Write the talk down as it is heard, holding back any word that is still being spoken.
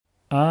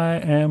I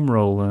am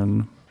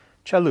rolling.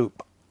 Chalup.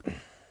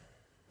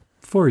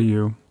 For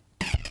you.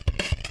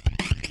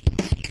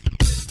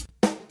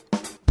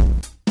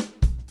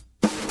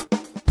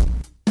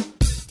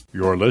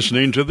 You're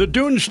listening to the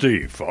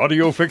Dunesteef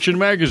Audio Fiction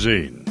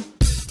Magazine.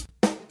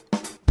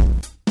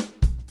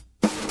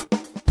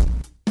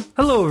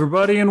 Hello,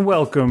 everybody, and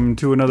welcome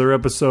to another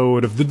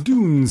episode of the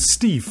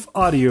Dunesteef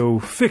Audio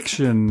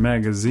Fiction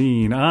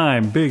Magazine.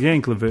 I'm Big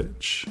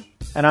Anklevich.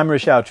 And I'm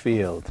Rish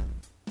Outfield.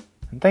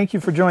 And thank you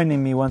for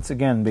joining me once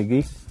again,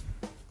 Biggie.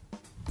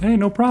 Hey,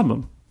 no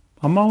problem.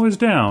 I'm always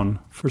down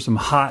for some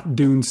hot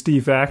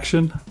Dunesteef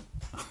action.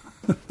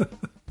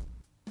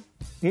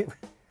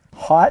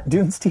 Hot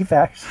Dunesteef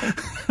action?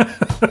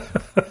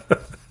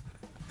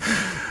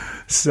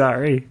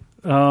 Sorry.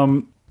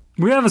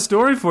 We have a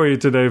story for you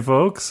today,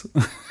 folks.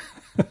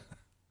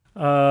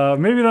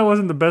 Maybe that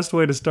wasn't the best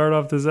way to start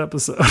off this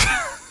episode.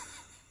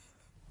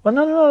 Well,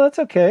 no, that's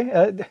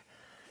okay.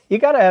 You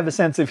got to have a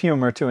sense of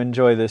humor to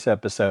enjoy this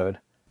episode.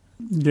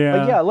 Yeah.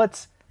 But yeah,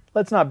 let's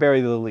not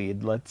bury the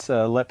lead. Let's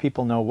let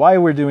people know why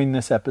we're doing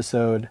this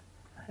episode,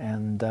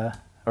 and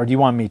or do you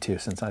want me to?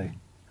 Since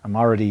I'm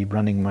already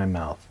running my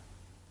mouth.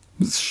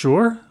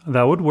 Sure,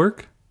 that would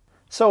work.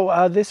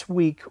 So this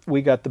week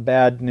we got the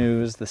bad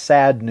news, the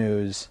sad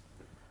news,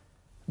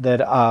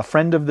 that a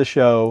friend of the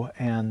show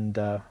and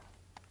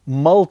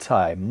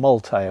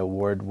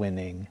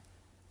multi-award-winning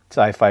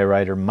sci-fi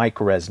writer Mike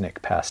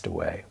Resnick passed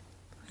away.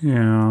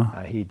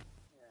 Yeah. He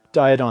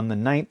died on the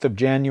 9th of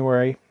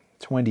January,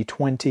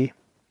 2020,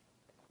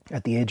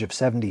 at the age of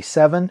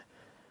 77.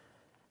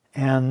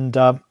 And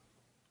I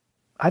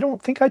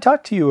don't think I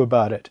talked to you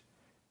about it.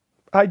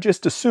 I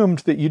just assumed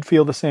that you'd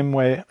feel the same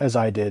way as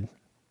I did.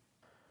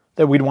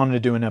 That we'd wanted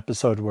to do an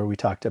episode where we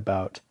talked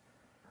about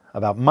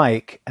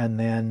Mike, and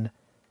then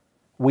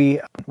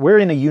we're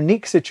in a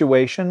unique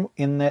situation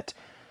in that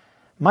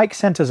Mike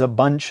sent us a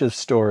bunch of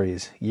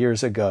stories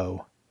years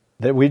ago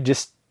that we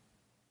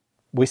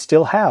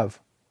still have.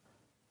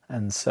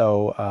 And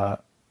so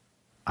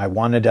I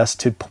wanted us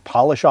to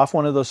polish off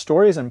one of those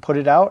stories and put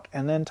it out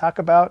and then talk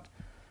about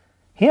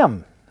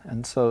him.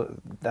 And so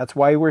that's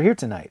why we're here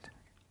tonight.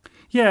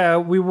 Yeah,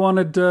 we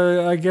wanted,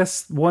 I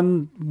guess,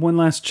 one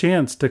last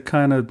chance to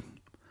kind of,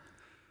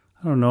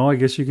 I don't know, I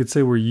guess you could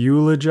say we're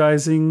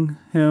eulogizing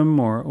him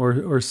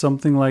or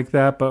something like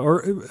that. But,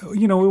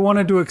 we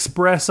wanted to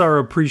express our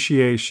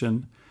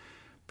appreciation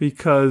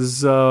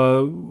because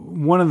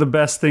one of the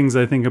best things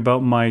I think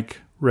about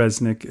Mike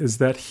Resnick is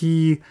that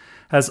he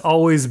has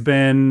always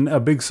been a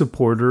big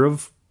supporter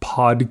of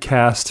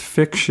podcast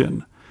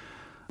fiction.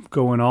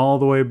 Going all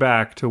the way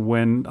back to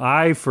when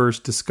I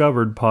first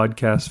discovered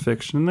podcast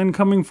fiction and then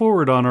coming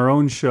forward on our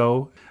own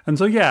show. And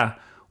so, yeah,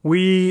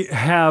 we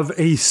have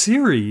a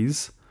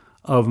series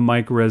of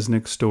Mike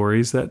Resnick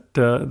stories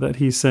that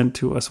he sent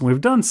to us. And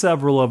we've done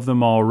several of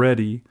them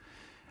already.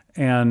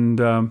 And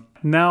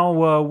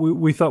now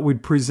we thought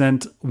we'd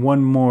present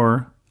one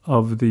more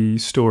of the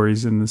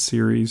stories in the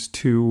series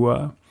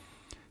to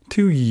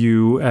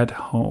you at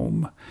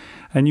home.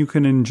 And you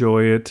can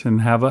enjoy it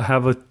and have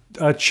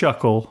a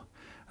chuckle.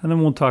 And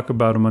then we'll talk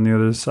about them on the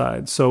other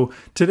side. So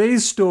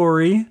today's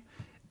story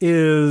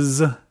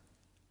is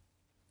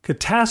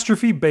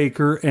Catastrophe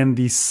Baker and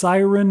the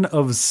Siren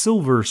of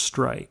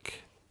Silverstrike.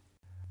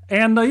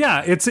 And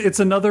it's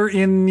another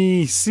in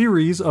the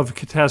series of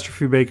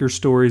Catastrophe Baker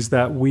stories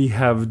that we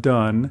have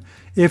done.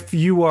 If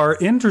you are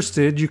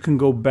interested, you can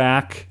go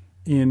back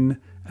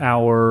in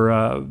our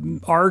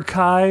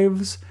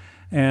archives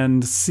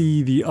and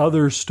see the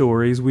other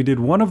stories. We did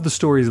one of the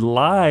stories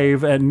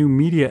live at New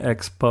Media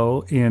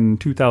Expo in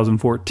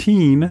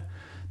 2014.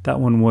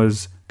 That one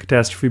was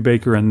Catastrophe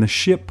Baker and the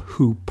Ship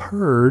Who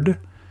Purred.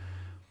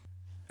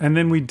 And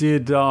then we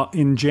did,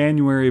 in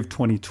January of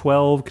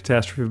 2012,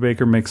 Catastrophe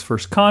Baker Makes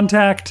First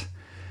Contact.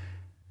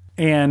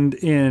 And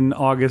in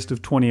August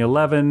of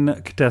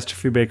 2011,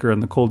 Catastrophe Baker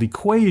and the Cold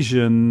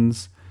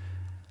Equations.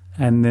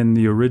 And then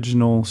the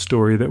original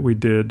story that we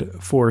did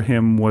for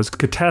him was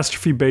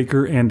Catastrophe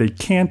Baker and a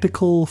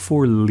Canticle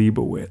for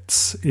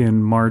Leibowitz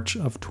in March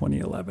of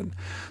 2011.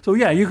 So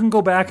yeah, you can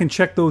go back and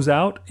check those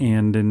out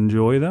and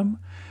enjoy them.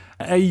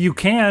 You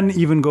can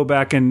even go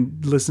back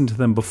and listen to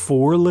them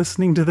before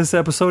listening to this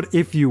episode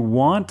if you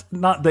want.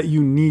 Not that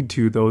you need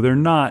to, though. They're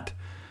not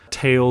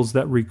tales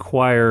that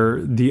require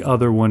the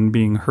other one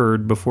being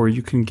heard before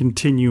you can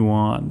continue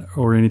on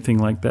or anything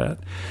like that.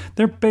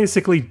 They're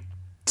basically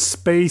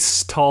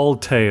space tall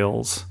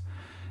tales.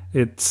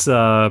 It's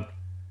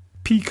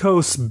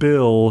Pecos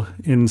Bill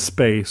in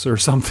space or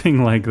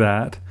something like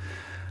that.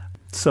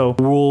 So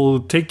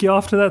we'll take you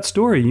off to that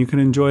story. You can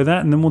enjoy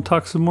that, and then we'll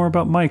talk some more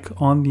about Mike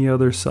on the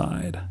other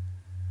side.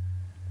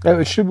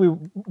 Should we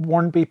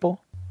warn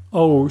people?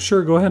 Oh,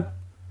 sure, go ahead.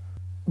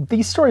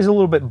 These stories are a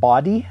little bit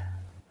bawdy,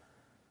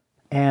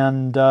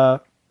 and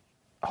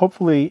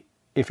hopefully,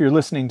 if you're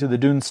listening to the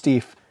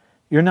Dunesteef,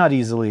 you're not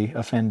easily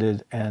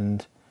offended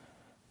and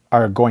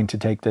are going to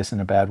take this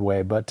in a bad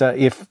way. But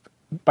if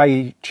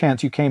by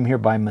chance you came here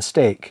by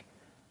mistake,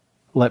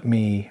 let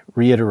me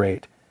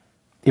reiterate,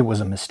 it was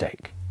a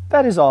mistake.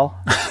 That is all.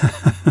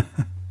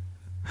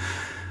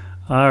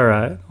 All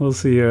right. We'll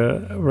see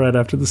you right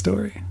after the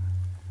story.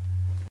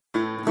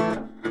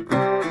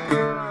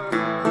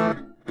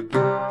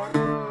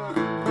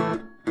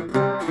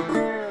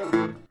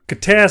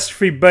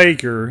 Catastrophe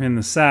Baker in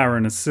the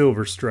Siren of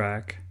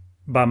Silverstrike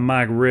by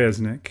Mike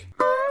Resnick.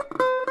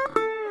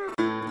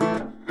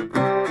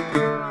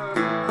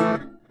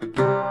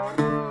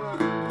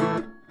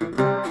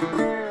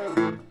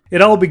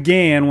 It all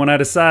began when I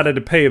decided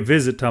to pay a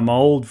visit to my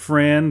old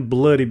friend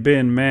Bloody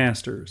Ben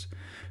Masters,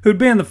 who'd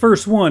been the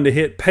first one to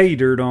hit pay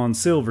dirt on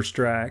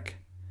Silverstrike.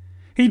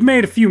 He'd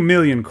made a few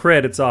million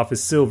credits off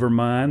his silver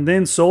mine,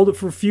 then sold it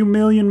for a few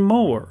million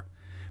more,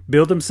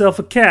 built himself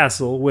a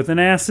castle with an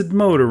acid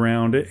moat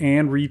around it,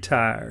 and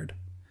retired.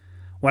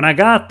 When I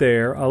got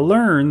there, I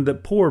learned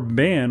that poor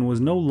Ben was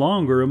no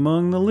longer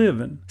among the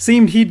living.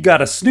 Seemed he'd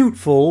got a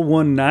snootful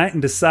one night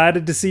and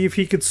decided to see if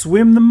he could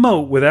swim the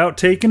moat without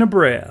taking a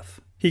breath.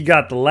 He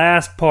got the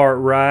last part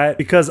right,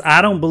 because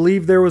I don't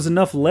believe there was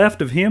enough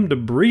left of him to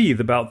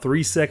breathe about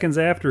 3 seconds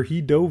after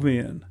he dove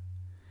in.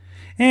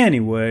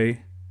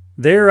 Anyway,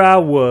 there I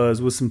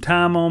was with some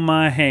time on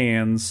my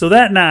hands, so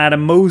that night I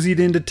moseyed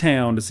into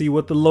town to see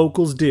what the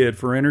locals did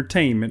for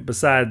entertainment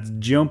besides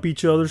jump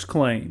each other's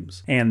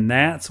claims. And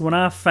that's when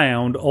I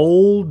found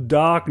old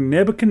Doc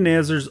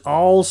Nebuchadnezzar's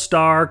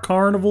All-Star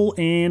Carnival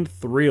and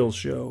Thrill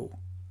Show.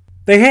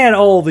 They had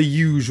all the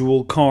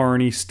usual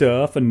carny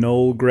stuff, a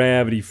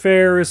null-gravity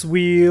Ferris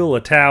wheel, a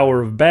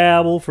Tower of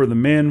Babel for the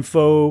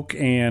menfolk,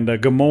 and a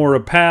Gomorrah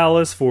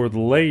Palace for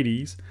the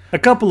ladies. A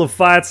couple of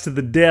fights to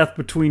the death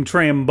between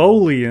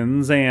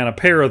Trambolians and a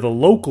pair of the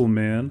local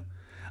men.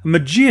 A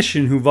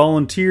magician who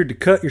volunteered to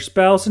cut your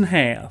spouse in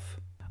half.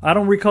 I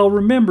don't recall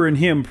remembering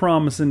him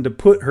promising to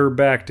put her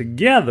back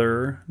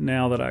together,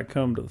 now that I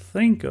come to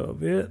think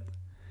of it.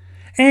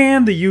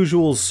 And the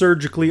usual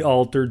surgically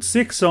altered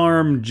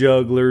 6-armed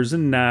jugglers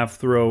and knife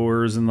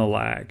throwers and the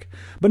like.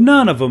 But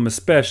none of them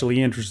especially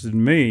interested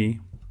me.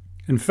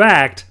 In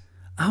fact,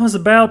 I was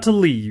about to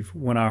leave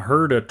when I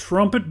heard a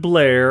trumpet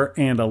blare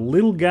and a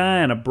little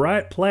guy in a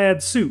bright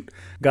plaid suit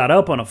got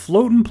up on a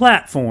floating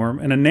platform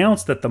and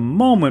announced that the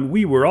moment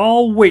we were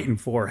all waiting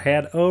for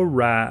had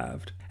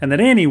arrived, and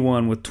that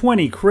anyone with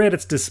 20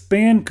 credits to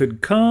spend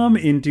could come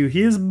into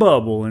his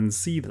bubble and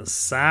see the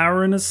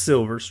Siren of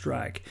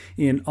Silverstrike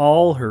in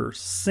all her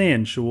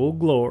sensual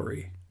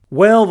glory.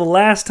 Well, the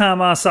last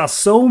time I saw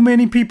so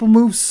many people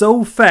move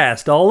so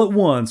fast all at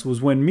once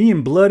was when me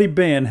and Bloody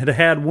Ben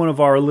had one of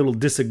our little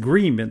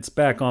disagreements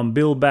back on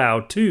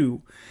Bilbao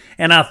 2,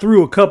 and I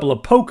threw a couple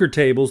of poker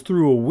tables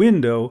through a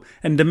window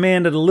and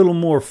demanded a little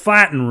more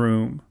fighting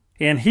room.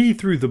 And he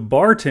threw the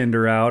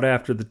bartender out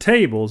after the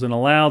tables and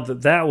allowed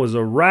that was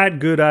a right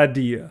good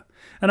idea.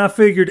 And I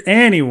figured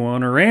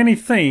anyone or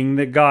anything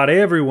that got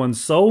everyone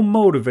so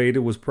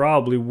motivated was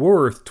probably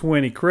worth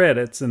 20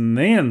 credits and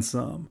then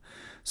some.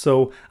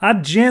 So I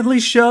gently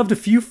shoved a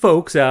few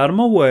folks out of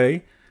my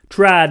way,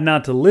 tried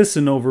not to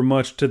listen over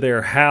much to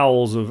their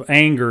howls of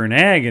anger and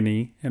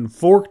agony, and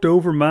forked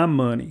over my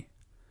money.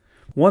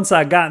 Once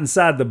I got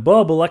inside the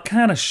bubble, I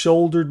kind of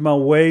shouldered my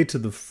way to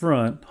the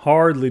front,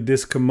 hardly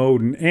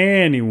discommoding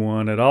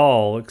anyone at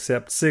all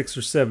except 6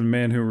 or 7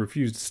 men who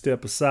refused to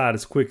step aside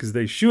as quick as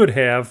they should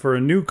have for a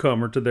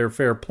newcomer to their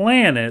fair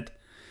planet,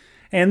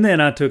 and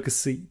then I took a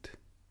seat.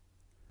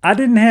 I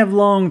didn't have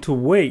long to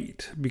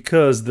wait,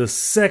 because the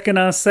second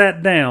I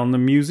sat down, the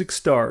music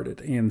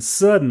started, and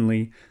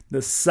suddenly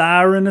the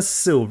Siren of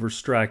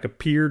Silverstrike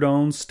appeared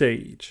on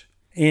stage.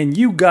 And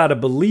you gotta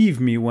believe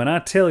me when I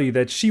tell you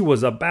that she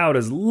was about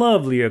as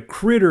lovely a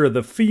critter of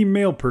the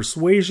female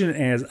persuasion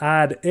as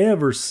I'd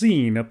ever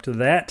seen up to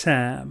that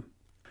time.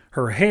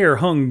 Her hair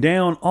hung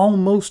down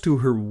almost to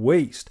her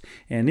waist,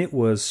 and it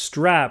was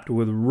striped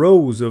with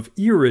rows of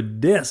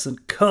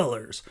iridescent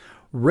colors.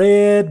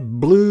 Red,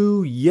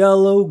 blue,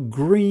 yellow,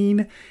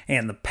 green,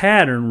 and the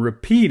pattern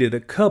repeated a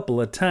couple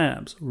of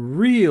times.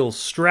 Real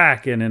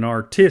striking and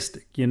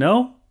artistic, you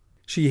know?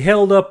 She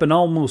held up an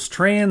almost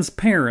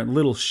transparent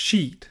little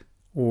sheet,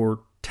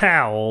 or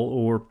towel,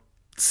 or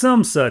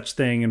some such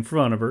thing in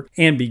front of her,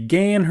 and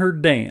began her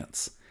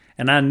dance.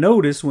 And I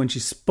noticed when she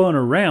spun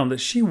around that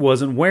she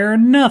wasn't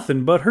wearing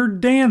nothing but her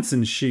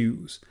dancing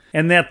shoes,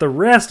 and that the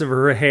rest of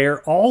her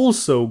hair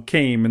also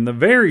came in the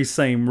very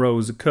same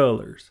rows of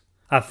colors.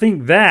 I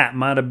think that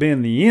might have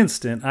been the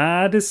instant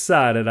I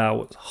decided I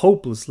was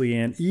hopelessly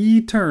and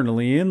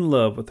eternally in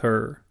love with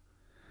her.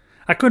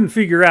 I couldn't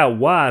figure out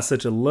why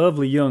such a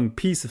lovely young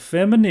piece of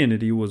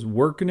femininity was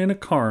working in a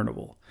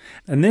carnival.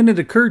 And then it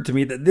occurred to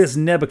me that this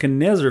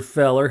Nebuchadnezzar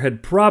feller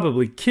had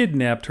probably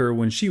kidnapped her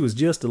when she was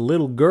just a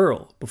little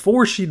girl,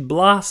 before she'd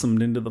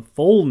blossomed into the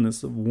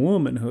fullness of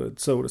womanhood,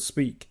 so to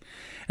speak,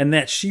 and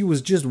that she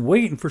was just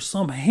waiting for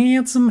some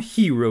handsome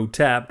hero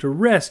type to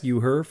rescue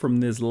her from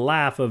this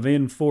life of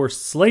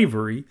enforced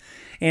slavery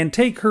and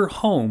take her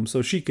home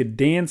so she could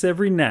dance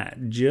every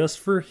night just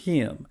for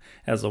him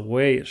as a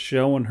way of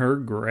showing her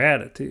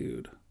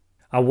gratitude.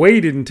 I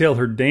waited until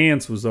her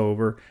dance was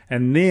over,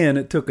 and then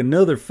it took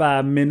another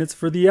 5 minutes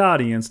for the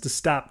audience to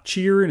stop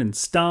cheering and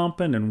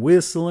stomping and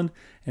whistling,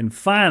 and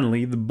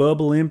finally the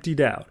bubble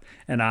emptied out,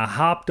 and I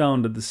hopped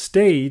onto the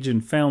stage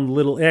and found the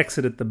little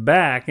exit at the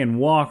back and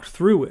walked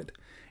through it.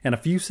 And a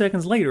few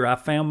seconds later I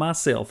found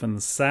myself in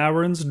the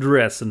Siren's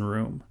dressing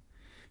room.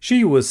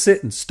 She was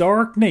sitting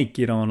stark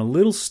naked on a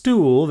little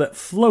stool that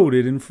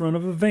floated in front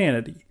of a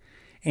vanity,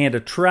 and a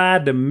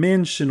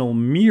tri-dimensional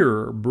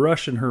mirror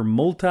brushing her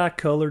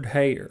multicolored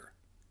hair.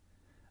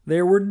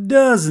 There were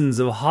dozens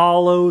of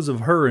hollows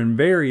of her in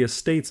various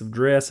states of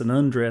dress and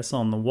undress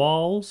on the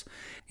walls,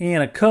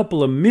 and a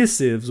couple of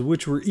missives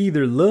which were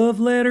either love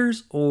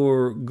letters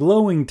or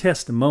glowing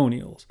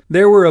testimonials.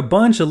 There were a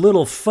bunch of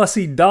little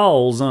fussy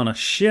dolls on a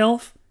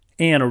shelf,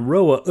 and a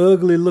row of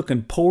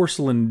ugly-looking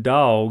porcelain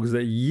dogs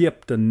that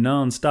yipped a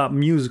non-stop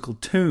musical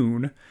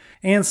tune,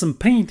 and some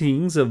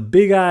paintings of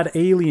big-eyed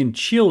alien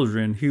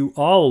children who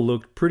all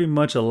looked pretty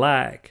much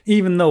alike,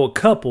 even though a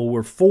couple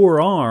were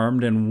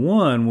four-armed and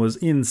one was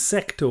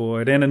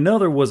insectoid and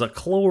another was a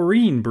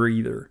chlorine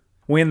breather.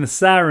 When the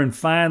siren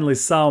finally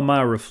saw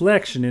my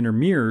reflection in her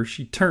mirror,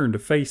 she turned to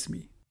face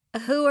me.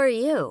 "Who are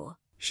you?"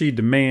 she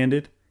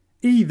demanded,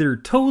 either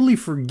totally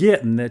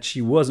forgetting that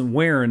she wasn't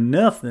wearing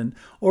nothing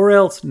or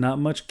else not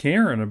much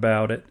caring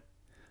about it.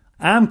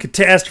 "I'm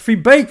Catastrophe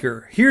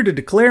Baker, here to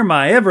declare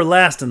my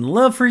everlasting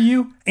love for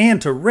you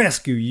and to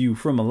rescue you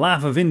from a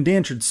life of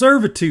indentured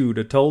servitude,"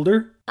 I told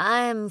her.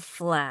 "I'm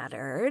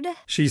flattered,"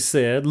 she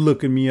said,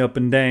 looking me up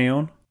and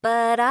down.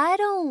 "But I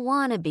don't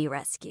want to be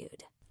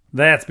rescued."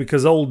 "That's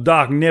because old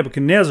Doc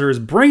Nebuchadnezzar has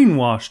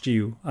brainwashed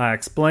you," I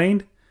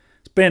explained.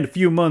 "Spend a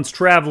few months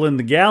traveling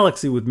the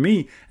galaxy with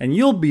me and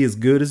you'll be as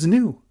good as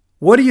new.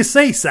 What do you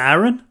say,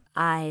 Siren?"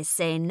 "I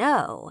say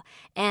no,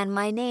 and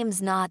my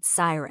name's not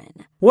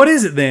Siren." "What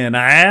is it then?"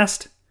 I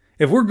asked.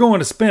 "If we're going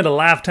to spend a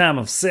lifetime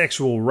of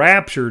sexual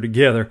rapture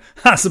together,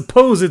 I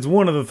suppose it's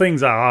one of the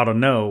things I ought to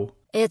know."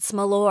 "It's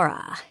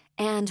Melora,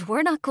 and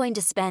we're not going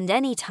to spend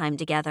any time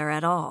together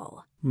at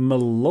all."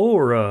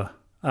 "Melora,"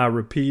 I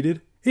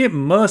repeated. "It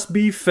must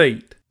be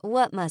fate."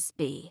 "What must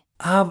be?"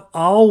 "I've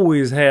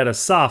always had a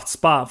soft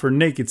spot for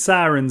naked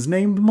sirens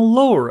named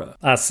Melora,"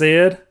 I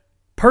said.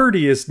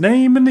 "Purtiest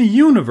name in the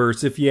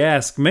universe, if you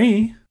ask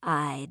me."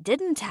 "I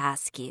didn't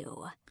ask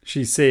you,"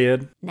 she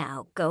said.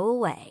 "Now go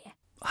away."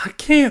 "I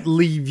can't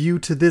leave you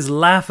to this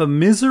life of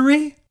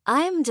misery."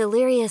 "I'm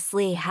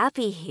deliriously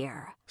happy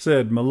here,"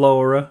 said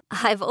Melora.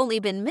 "I've only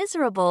been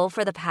miserable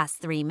for the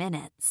past 3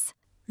 minutes."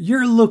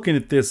 "You're looking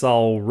at this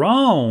all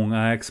wrong,"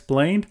 I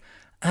explained.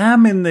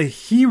 "I'm in the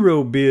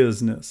hero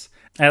business,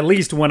 at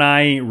least when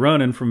I ain't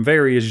running from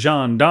various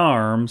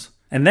gendarmes.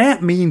 And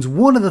that means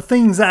one of the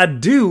things I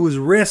do is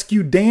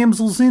rescue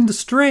damsels in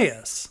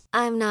distress."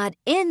 "I'm not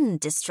in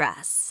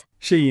distress,"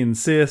 she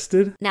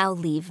insisted. "Now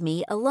leave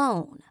me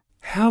alone."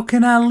 "How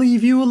can I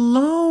leave you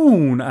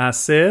alone?" I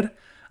said.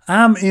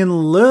 "I'm in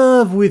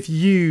love with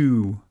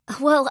you."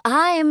 "Well,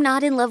 I'm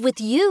not in love with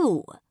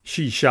you,"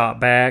 she shot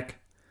back.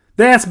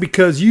 "That's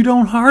because you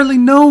don't hardly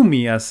know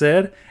me," I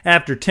said.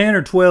 "After 10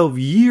 or 12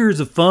 years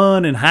of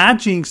fun and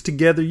hijinks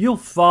together, you'll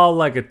fall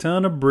like a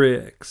ton of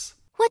bricks."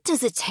 "What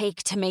does it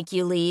take to make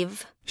you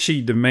leave?"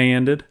 she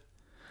demanded.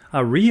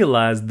 I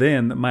realized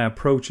then that my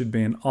approach had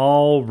been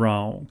all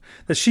wrong,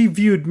 that she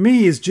viewed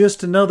me as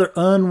just another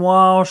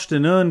unwashed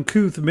and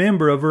uncouth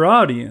member of her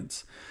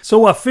audience.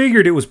 So I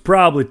figured it was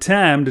probably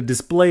time to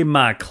display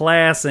my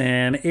class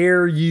and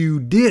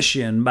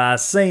erudition by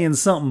saying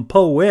something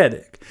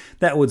poetic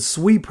that would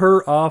sweep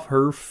her off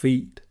her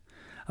feet.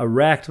 I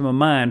racked my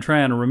mind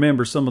trying to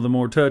remember some of the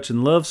more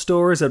touching love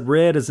stories I'd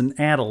read as an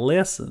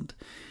adolescent.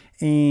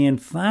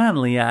 And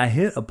finally I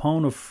hit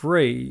upon a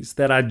phrase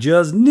that I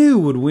just knew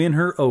would win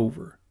her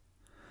over.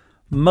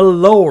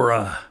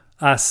 "Melora,"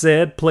 I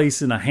said,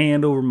 placing a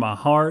hand over my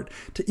heart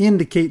to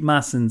indicate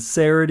my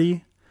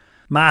sincerity.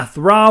 "My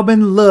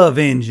throbbing love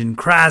engine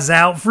cries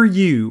out for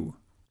you."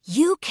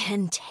 "You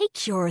can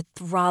take your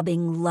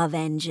throbbing love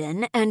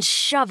engine and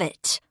shove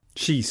it,"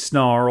 she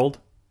snarled.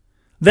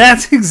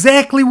 "That's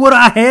exactly what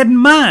I had in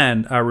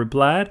mind," I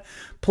replied,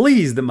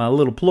 pleased that my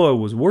little ploy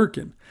was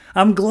working.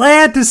 "I'm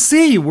glad to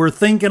see we're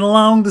thinking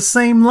along the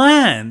same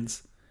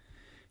lines."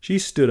 She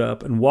stood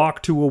up and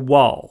walked to a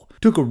wall,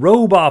 took a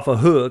robe off a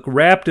hook,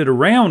 wrapped it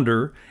around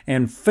her,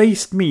 and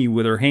faced me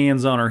with her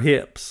hands on her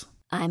hips.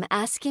 "I'm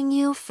asking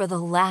you for the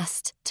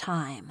last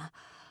time.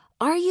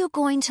 Are you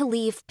going to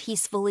leave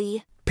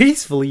peacefully?"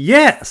 "Peacefully,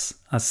 yes,"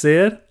 I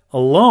said.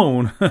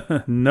 "Alone,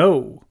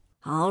 no."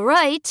 "All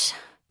right,"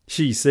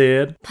 she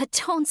said.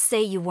 "But don't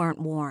say you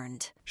weren't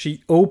warned."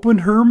 She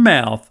opened her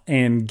mouth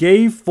and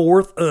gave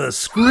forth a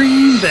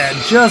scream that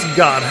just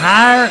got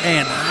higher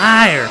and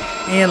higher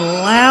and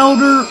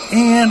louder.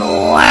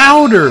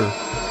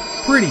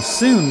 Pretty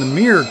soon the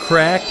mirror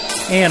cracked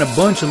and a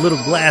bunch of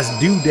little glass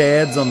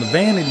doodads on the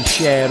vanity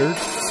shattered,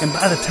 and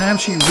by the time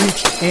she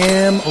reached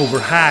M over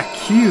high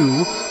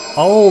Q,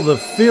 all the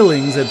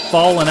fillings had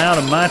fallen out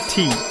of my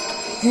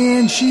teeth,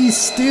 and she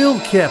still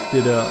kept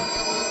it up.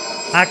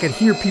 I could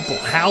hear people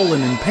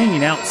howling in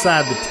pain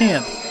outside the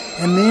tent,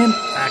 And then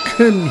I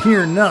couldn't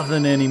hear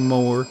nothing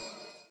anymore.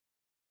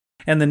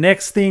 And the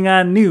next thing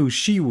I knew,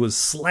 she was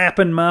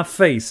slapping my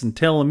face and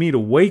telling me to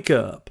wake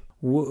up.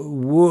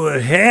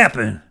 What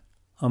happened?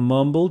 I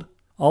mumbled.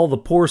 All the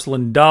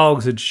porcelain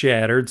dogs had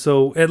shattered,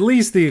 so at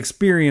least the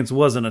experience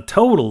wasn't a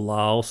total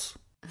loss.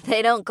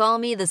 They don't call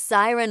me the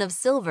Siren of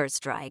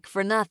Silverstrike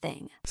for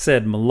nothing,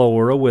 said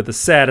Melora with a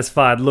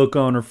satisfied look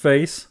on her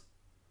face.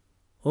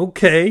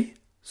 Okay,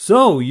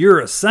 so you're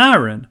a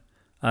siren,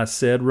 I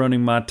said,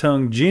 running my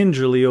tongue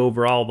gingerly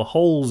over all the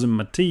holes in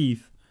my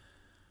teeth.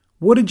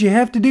 What did you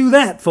have to do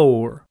that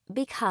for?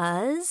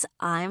 Because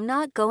I'm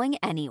not going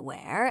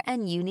anywhere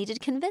and you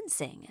needed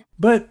convincing.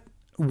 But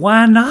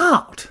why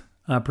not?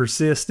 I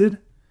persisted.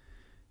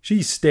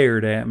 She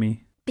stared at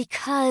me.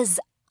 Because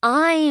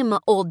I'm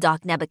Old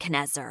Doc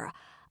Nebuchadnezzar.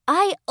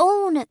 I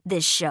own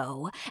this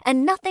show,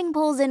 and nothing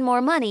pulls in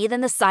more money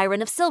than the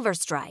Siren of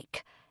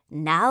Silverstrike.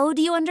 Now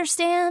do you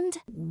understand?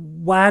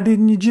 Why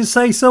didn't you just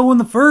say so in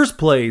the first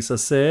place? I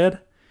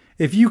said.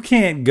 If you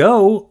can't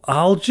go,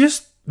 I'll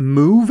just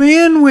move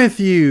in with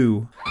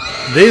you.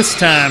 This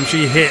time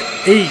she hit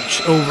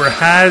H over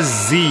high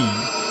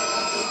Z.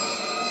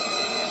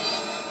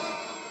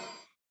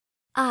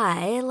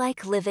 I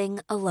like living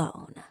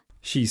alone,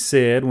 she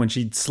said when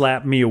she'd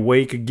slapped me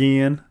awake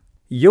again.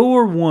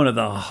 You're one of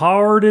the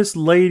hardest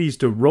ladies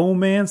to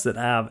romance that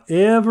I've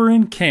ever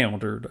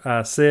encountered,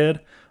 I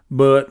said,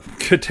 but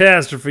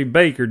Catastrophe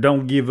Baker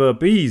don't give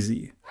up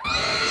easy.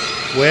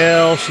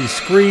 Well, she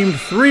screamed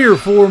 3 or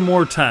 4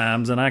 more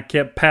times and I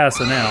kept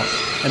passing out.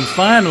 And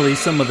finally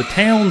some of the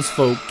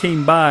townsfolk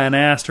came by and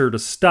asked her to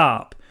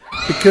stop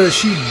because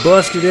she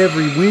busted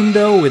every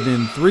window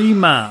within 3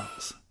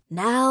 miles.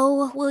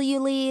 Now will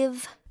you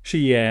leave?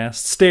 She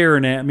asked,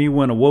 staring at me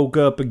when I woke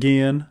up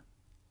again.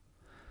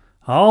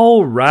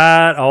 All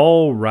right,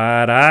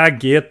 I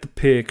get the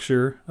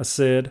picture, I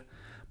said.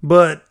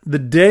 But the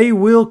day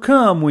will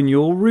come when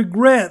you'll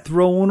regret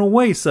throwing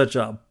away such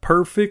a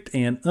perfect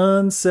and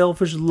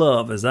unselfish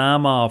love as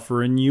I'm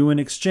offering you in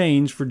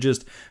exchange for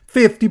just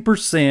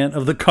 50%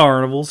 of the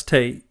carnival's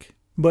take.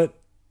 But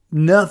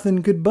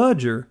nothing could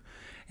budge her,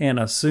 and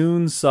I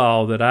soon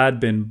saw that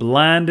I'd been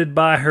blinded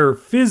by her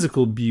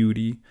physical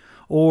beauty,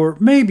 or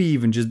maybe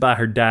even just by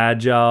her dye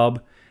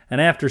job.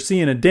 And after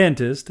seeing a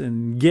dentist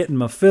and getting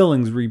my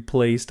fillings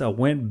replaced, I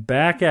went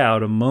back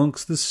out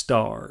amongst the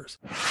stars.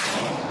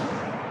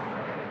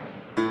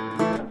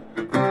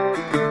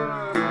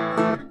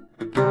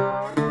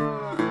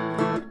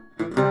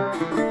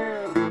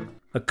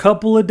 A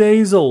couple of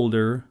days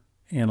older,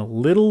 and a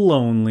little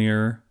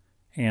lonelier,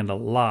 and a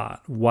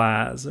lot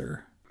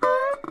wiser.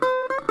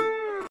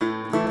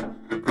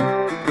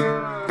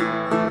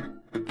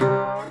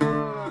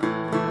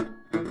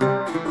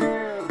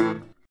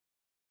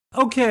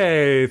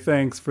 Okay,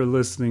 thanks for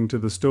listening to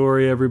the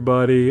story,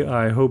 everybody.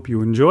 I hope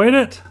you enjoyed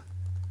it.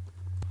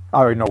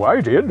 I know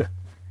I did.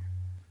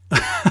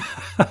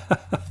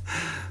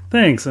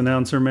 Thanks,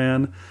 announcer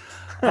man.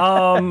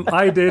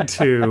 I did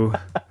too.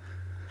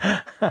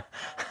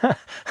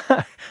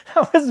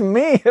 That was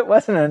me. It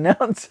wasn't an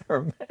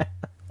announcer, man.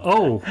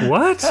 Oh,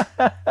 what?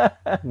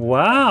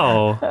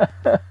 Wow.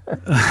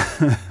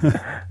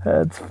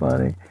 That's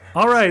funny.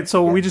 All right,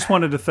 so we just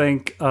wanted to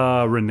thank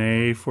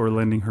Renee for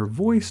lending her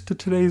voice to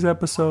today's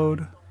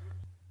episode.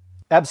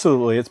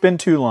 Absolutely. It's been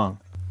too long.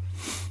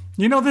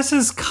 You know, this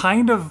is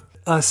kind of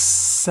a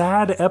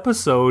sad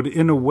episode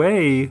in a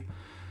way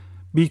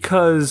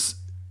because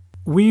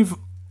we've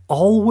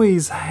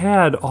always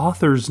had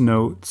author's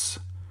notes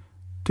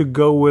to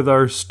go with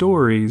our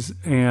stories,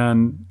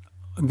 and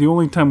the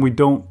only time we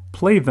don't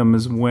play them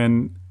is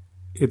when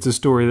it's a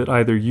story that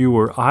either you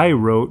or I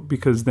wrote,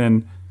 because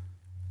then,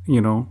 you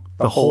know,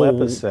 the whole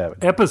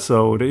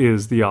episode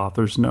is the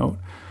author's note.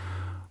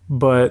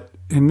 But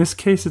in this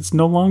case, it's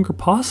no longer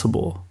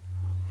possible.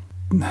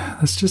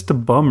 That's just a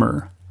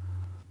bummer.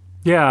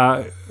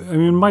 Yeah, I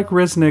mean, Mike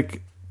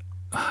Resnick,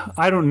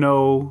 I don't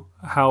know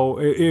how,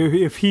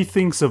 if he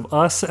thinks of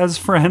us as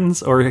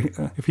friends, or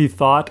if he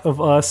thought of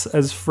us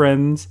as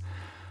friends,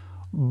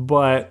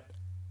 but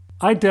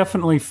I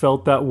definitely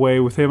felt that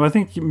way with him. I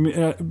think,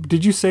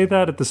 did you say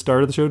that at the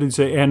start of the show? Did you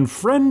say, and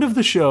friend of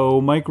the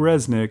show, Mike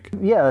Resnick?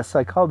 Yes,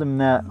 I called him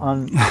that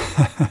on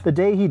the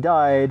day he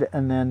died,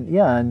 and then,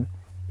 yeah, and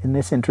in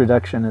this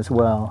introduction as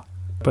well.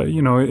 But,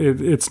 you know,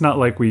 it's not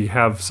like we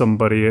have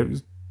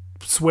somebody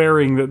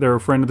swearing that they're a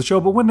friend of the show,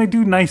 but when they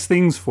do nice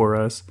things for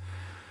us,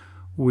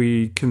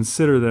 we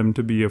consider them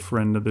to be a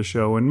friend of the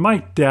show. And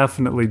Mike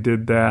definitely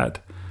did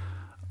that.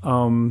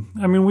 I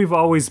mean, we've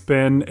always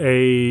been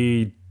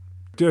a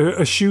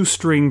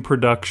shoestring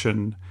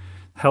production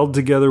held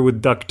together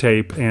with duct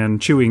tape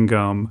and chewing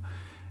gum.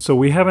 So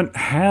we haven't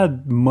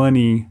had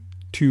money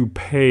to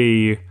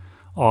pay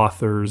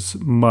authors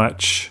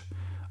much.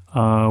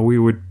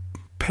 We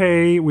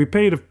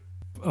paid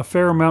a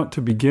fair amount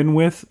to begin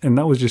with, and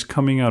that was just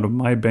coming out of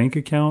my bank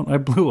account. I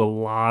blew a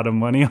lot of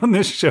money on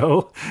this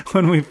show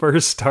when we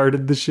first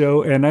started the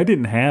show, and I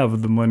didn't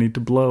have the money to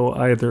blow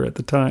either at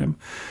the time.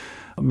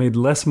 I made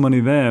less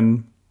money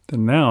then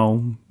than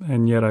now,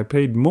 and yet I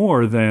paid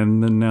more then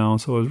than now,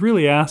 so I was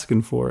really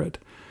asking for it.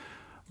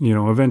 You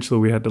know, eventually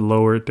we had to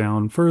lower it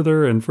down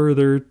further and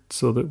further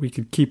so that we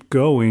could keep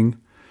going.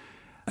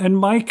 And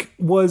Mike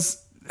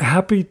was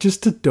happy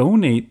just to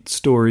donate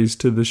stories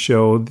to the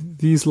show.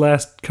 These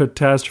last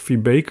Catastrophe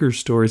Baker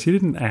stories, he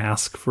didn't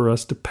ask for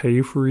us to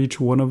pay for each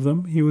one of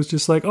them. He was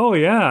just like, oh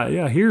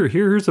yeah,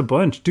 here's a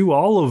bunch. Do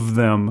all of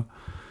them.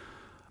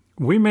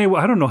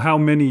 I don't know how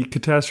many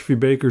Catastrophe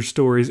Baker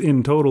stories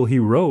in total he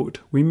wrote.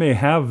 We may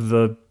have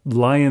the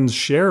lion's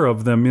share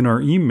of them in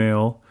our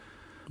email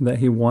that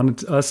he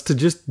wanted us to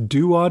just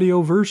do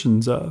audio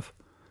versions of.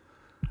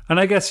 And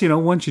I guess,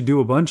 once you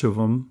do a bunch of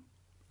them,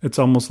 it's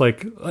almost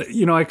like,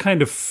 I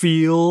kind of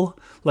feel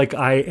like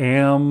I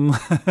am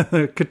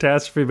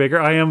Catastrophe Baker.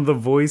 I am the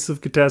voice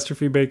of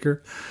Catastrophe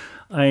Baker.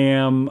 I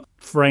am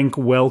Frank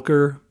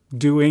Welker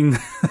doing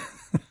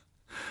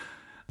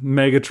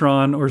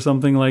Megatron or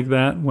something like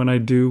that when I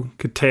do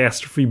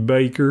Catastrophe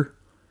Baker,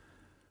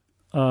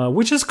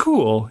 which is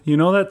cool.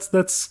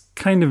 That's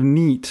kind of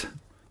neat.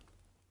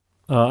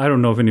 I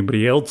don't know if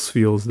anybody else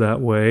feels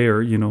that way,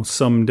 or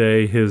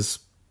someday his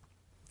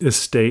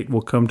estate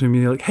will come to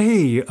me like,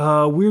 hey,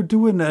 we're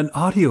doing an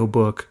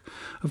audiobook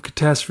of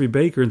Catastrophe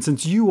Baker, and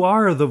since you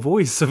are the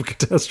voice of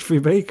Catastrophe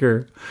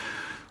Baker,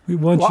 we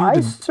want you to... I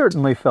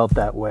certainly felt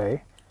that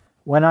way.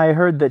 When I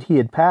heard that he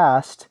had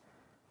passed,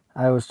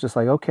 I was just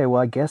like, okay,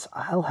 well, I guess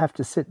I'll have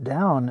to sit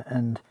down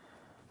and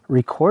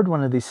record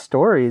one of these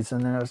stories.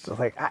 And then I was just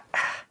like,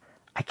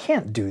 I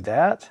can't do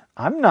that.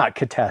 I'm not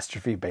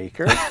Catastrophe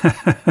Baker.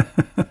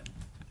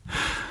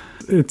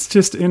 It's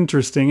just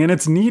interesting, and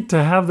it's neat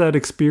to have that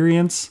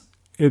experience.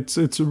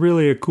 It's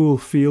really a cool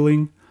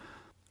feeling.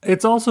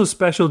 It's also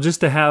special just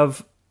to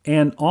have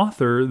an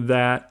author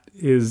that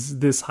is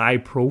this high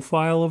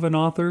profile of an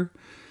author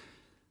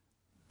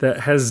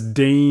that has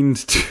deigned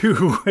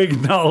to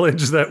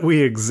acknowledge that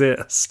we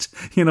exist.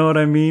 You know what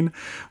I mean?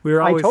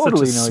 We're always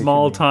such a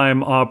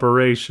small-time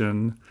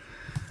operation.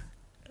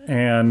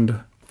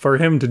 And for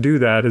him to do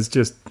that is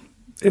just,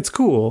 it's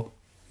cool.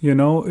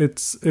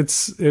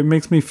 It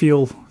makes me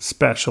feel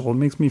special. It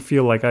makes me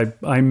feel like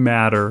I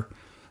matter,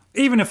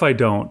 even if I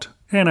don't.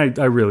 And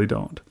I really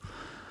don't.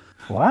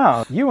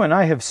 Wow. You and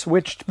I have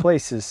switched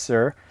places,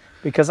 sir,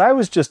 because I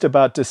was just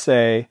about to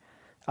say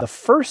the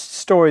first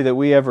story that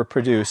we ever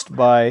produced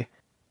by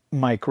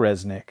Mike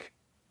Resnick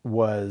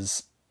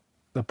was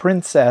The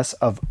Princess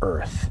of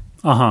Earth.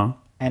 Uh-huh.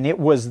 And it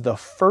was the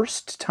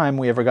first time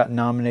we ever got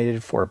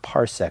nominated for a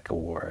Parsec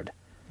Award.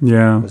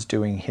 Yeah. I was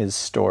doing his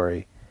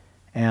story.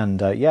 And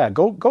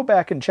go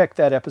back and check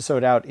that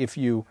episode out if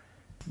you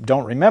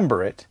don't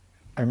remember it.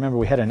 I remember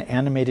we had an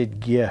animated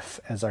GIF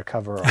as our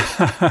cover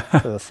art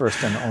for the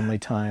first and only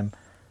time.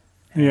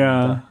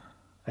 And,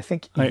 I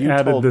think I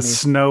added the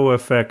snow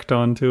effect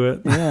onto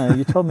it. Yeah,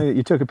 you told me that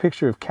you took a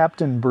picture of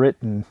Captain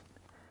Britain.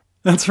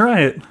 That's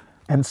right.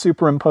 And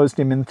superimposed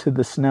him into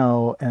the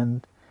snow,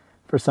 and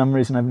for some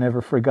reason I've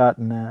never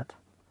forgotten that.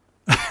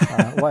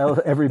 While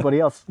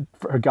everybody else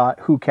forgot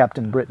who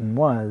Captain Britain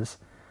was.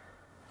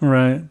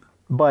 Right.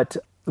 But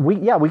we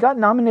got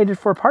nominated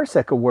for a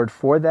Parsec Award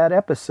for that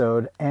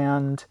episode,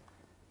 and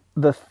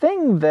the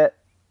thing that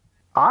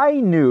I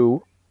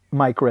knew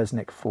Mike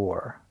Resnick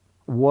for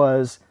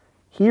was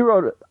he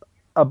wrote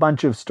a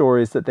bunch of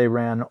stories that they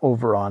ran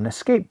over on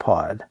Escape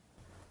Pod.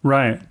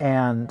 Right.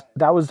 And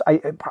that was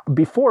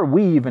before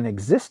we even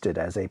existed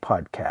as a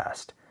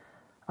podcast.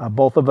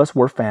 Both of us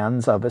were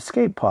fans of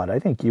Escape Pod. I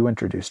think you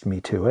introduced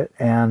me to it.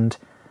 And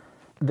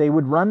they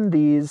would run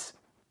these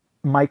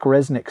Mike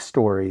Resnick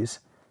stories,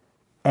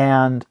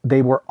 and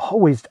they were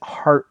always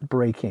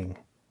heartbreaking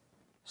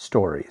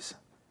stories.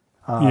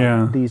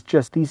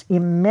 These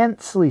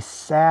immensely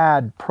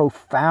sad,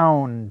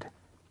 profound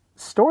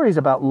stories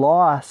about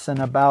loss and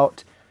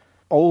about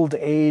old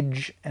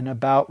age and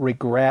about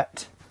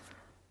regret.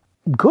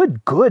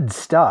 Good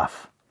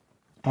stuff.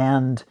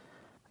 And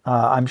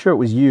I'm sure it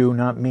was you,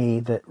 not me,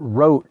 that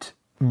wrote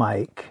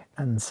Mike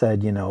and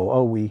said,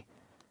 we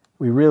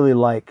really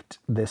liked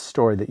this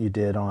story that you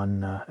did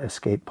on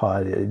Escape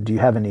Pod. Do you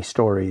have any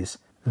stories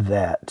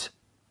that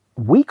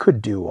we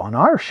could do on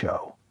our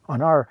show,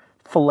 on our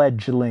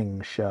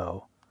fledgling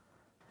show?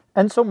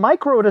 And so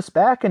Mike wrote us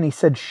back and he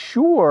said,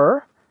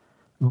 sure,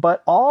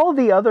 but all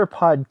the other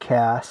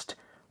podcast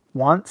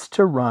wants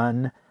to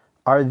run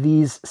are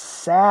these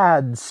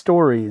sad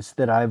stories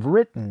that I've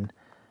written.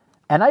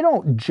 And I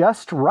don't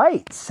just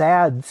write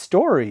sad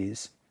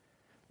stories.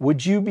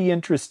 Would you be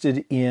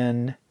interested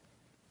in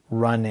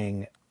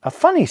running a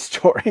funny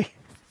story?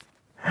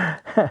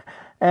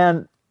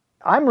 And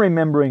I'm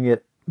remembering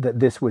it that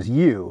this was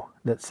you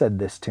that said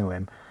this to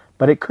him,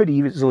 but it could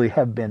easily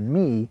have been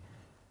me.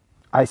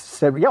 I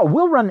said, yeah,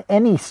 we'll run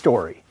any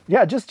story.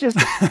 Yeah, just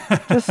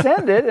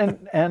send it,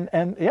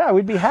 and yeah,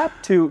 we'd be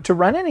happy to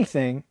run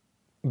anything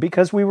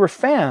because we were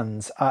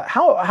fans.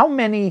 How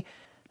many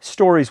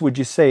stories would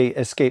you say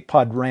Escape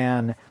Pod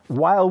ran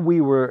while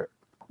we were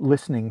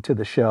listening to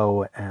the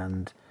show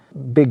and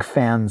big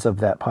fans of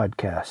that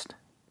podcast?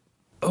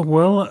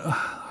 Well,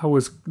 I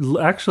was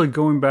actually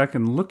going back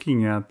and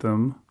looking at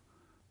them.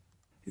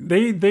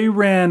 They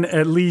ran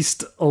at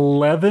least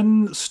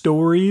 11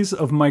 stories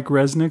of Mike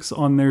Resnick's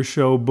on their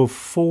show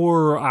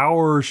before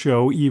our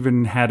show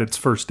even had its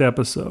first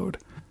episode.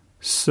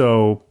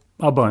 So,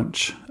 a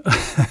bunch.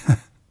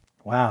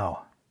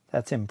 Wow,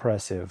 that's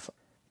impressive.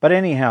 But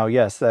anyhow,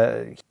 yes,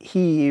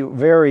 he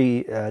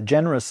very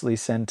generously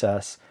sent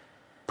us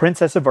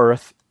Princess of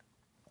Earth,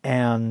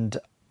 and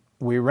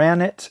we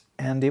ran it,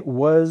 and it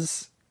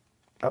was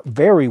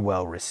very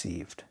well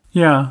received.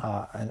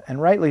 Yeah.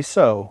 And rightly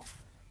so.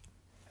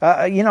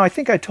 I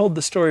think I told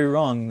the story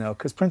wrong, though,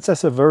 because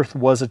Princess of Earth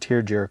was a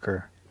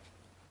tearjerker.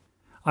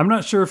 I'm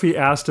not sure if he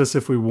asked us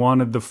if we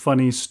wanted the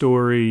funny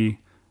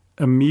story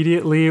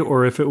immediately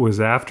or if it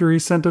was after he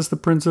sent us the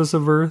Princess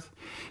of Earth.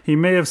 He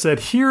may have said,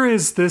 here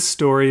is this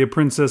story, A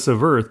Princess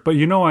of Earth, but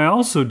I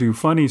also do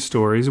funny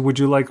stories. Would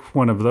you like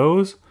one of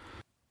those?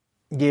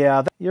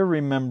 Yeah, you're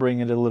remembering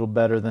it a little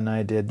better than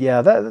I did.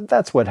 Yeah,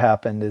 that's what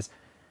happened is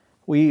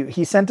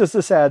he sent us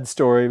a sad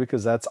story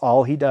because that's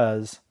all he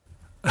does.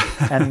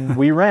 And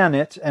we ran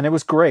it, and it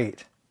was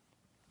great.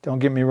 Don't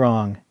get me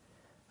wrong.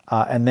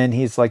 And then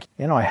he's like,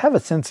 I have a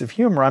sense of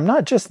humor. I'm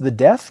not just the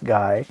death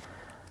guy.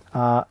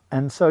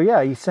 And so,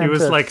 yeah, he sent us...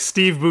 He was like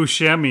Steve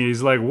Buscemi.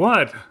 He's like,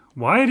 what?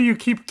 Why do you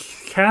keep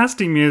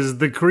casting me as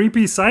the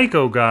creepy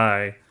psycho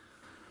guy?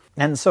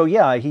 And so,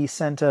 yeah, he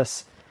sent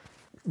us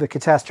the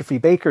Catastrophe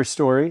Baker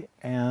story,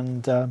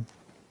 and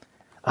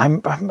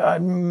I'm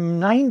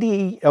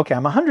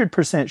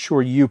 100%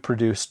 sure you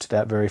produced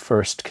that very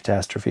first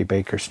Catastrophe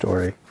Baker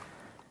story.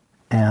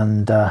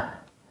 And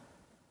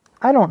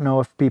I don't know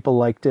if people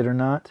liked it or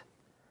not.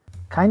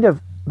 Kind of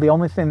the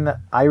only thing that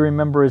I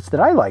remember is that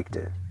I liked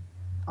it.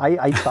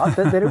 I thought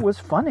that it was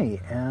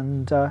funny,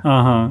 and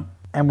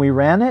and we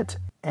ran it,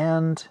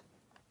 and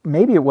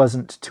maybe it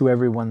wasn't to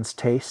everyone's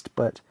taste,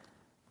 but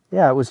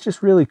yeah, it was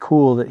just really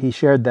cool that he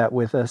shared that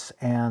with us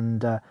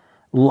and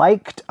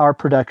liked our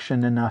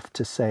production enough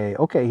to say,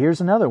 okay,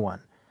 here's another one.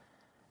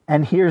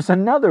 And here's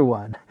another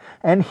one.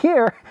 And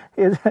here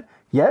is,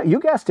 yeah, you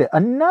guessed it,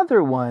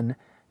 another one.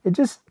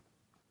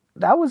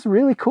 That was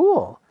really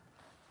cool.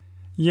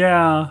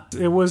 Yeah,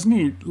 it was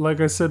neat,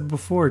 like I said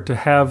before, to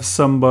have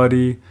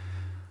somebody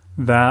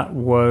that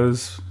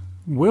was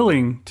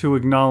willing to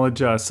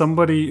acknowledge us.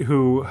 Somebody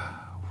who,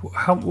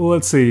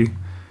 let's see,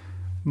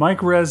 Mike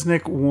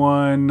Resnick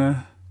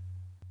won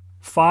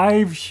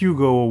 5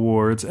 Hugo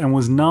Awards and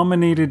was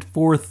nominated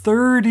for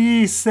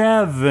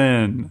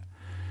 37.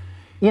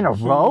 In a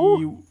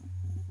row?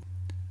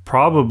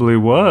 Probably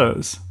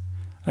was.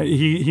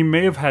 He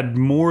may have had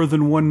more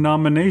than one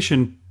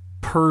nomination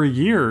per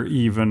year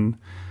even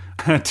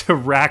to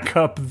rack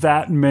up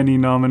that many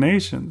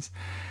nominations.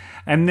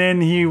 And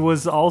then he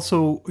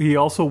also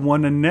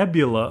won a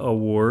Nebula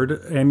Award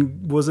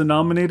and was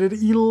nominated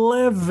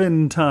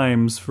 11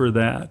 times for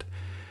that.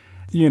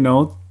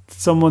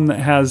 Someone that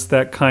has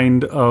that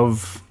kind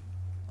of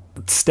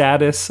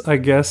status, I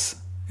guess,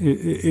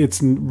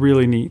 it's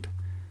really neat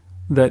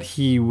that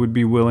he would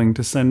be willing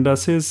to send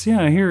us his,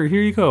 here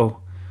you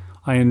go.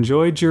 I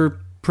enjoyed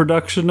your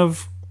production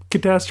of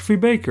Catastrophe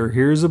Baker.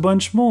 Here's a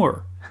bunch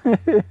more.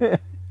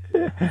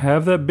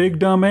 Have that big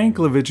dumb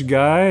Anklovich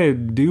guy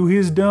do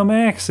his dumb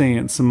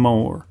accent some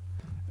more.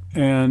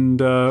 And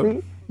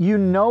See,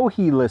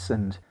 he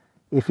listened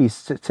if he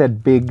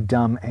said big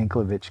dumb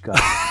Anklovich guy.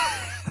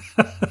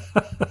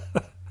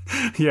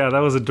 Yeah, that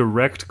was a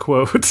direct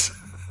quote.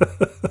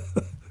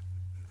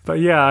 But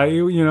yeah,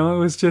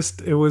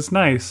 it was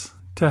nice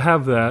to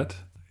have that.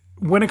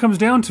 When it comes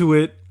down to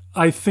it,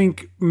 I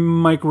think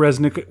Mike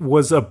Resnick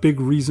was a big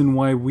reason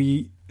why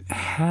we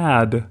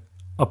had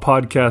a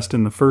podcast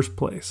in the first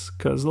place.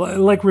 Because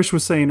like Rish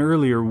was saying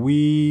earlier,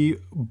 we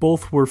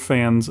both were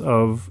fans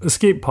of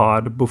Escape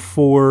Pod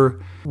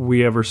before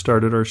we ever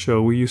started our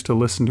show. We used to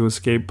listen to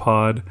Escape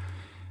Pod.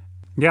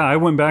 Yeah, I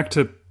went back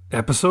to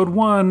episode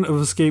 1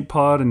 of Escape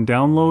Pod and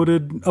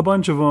downloaded a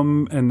bunch of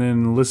them and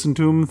then listened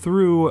to them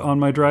through on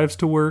my drives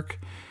to work.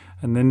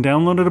 And then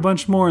downloaded a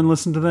bunch more and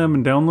listened to them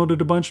and downloaded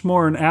a bunch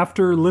more. And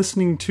after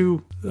listening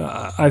to,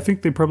 I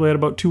think they probably had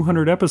about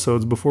 200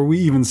 episodes before we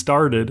even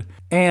started.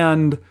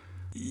 And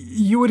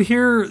you would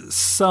hear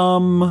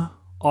some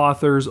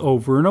authors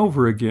over and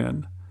over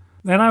again.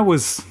 And I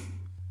was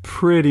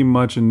pretty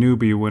much a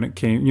newbie when it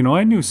came.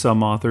 I knew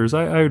some authors.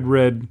 I had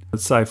read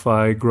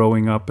sci-fi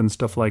growing up and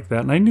stuff like that.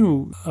 And I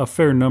knew a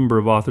fair number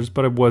of authors,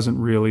 but I wasn't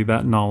really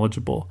that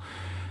knowledgeable.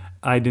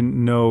 I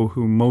didn't know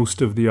who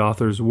most of the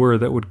authors were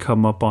that would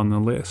come up on the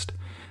list.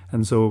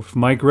 And so if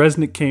Mike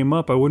Resnick came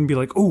up, I wouldn't be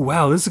like, oh,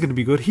 wow, this is going to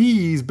be good.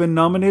 He's been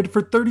nominated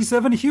for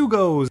 37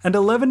 Hugos and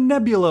 11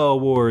 Nebula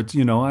Awards.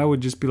 I would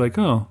just be like,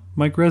 oh,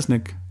 Mike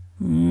Resnick.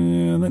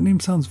 That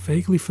name sounds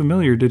vaguely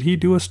familiar. Did he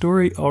do a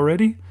story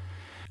already?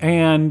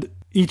 And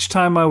each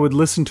time I would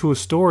listen to a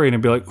story and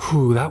I'd be like,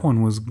 ooh, that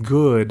one was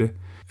good.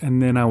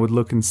 And then I would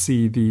look and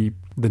see the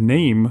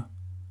name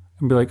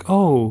and be like,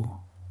 oh,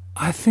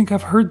 I think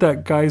I've heard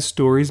that guy's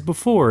stories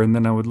before. And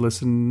then I would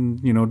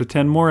listen, to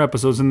 10 more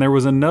episodes. And there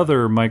was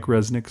another Mike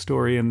Resnick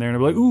story in there. And I'd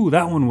be like, ooh,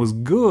 that one was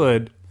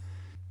good.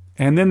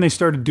 And then they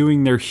started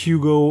doing their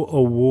Hugo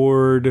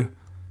Award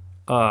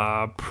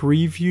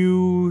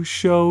preview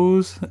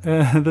shows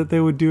that they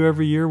would do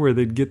every year, where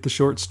they'd get the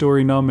short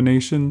story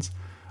nominations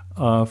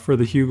for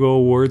the Hugo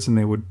Awards, and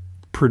they would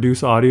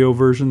produce audio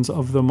versions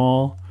of them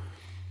all.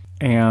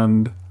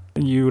 And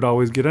you would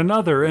always get an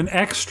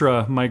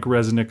extra Mike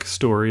Resnick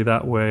story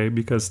that way,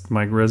 because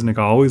Mike Resnick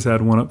always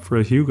had one up for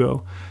a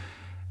Hugo.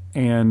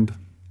 And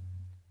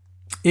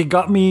it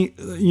got me,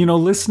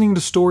 listening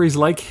to stories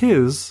like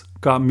his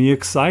got me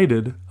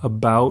excited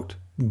about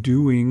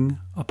doing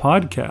a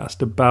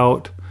podcast,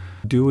 about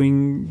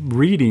doing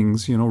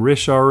readings.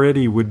 Rish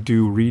already would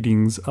do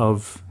readings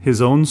of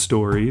his own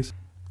stories,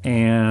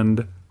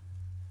 and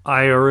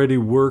I already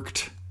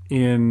worked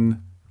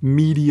in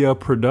media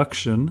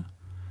production.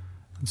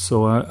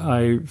 So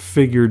I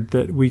figured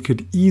that we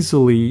could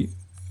easily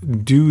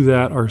do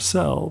that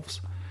ourselves.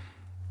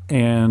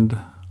 And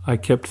I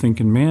kept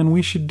thinking, man,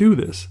 we should do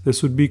this.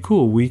 This would be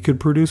cool. We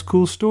could produce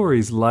cool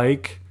stories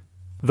like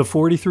the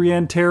 43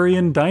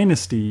 Antarian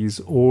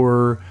Dynasties,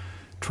 or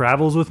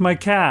Travels with My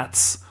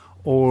Cats,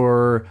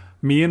 or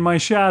Me and My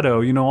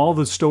Shadow, all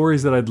the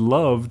stories that I'd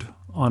loved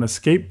on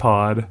Escape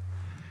Pod.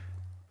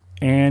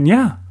 And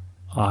yeah,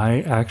 I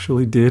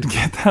actually did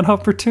get that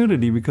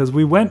opportunity because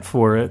we went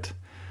for it.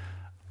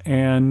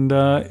 And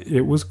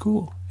it was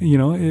cool.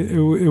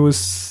 It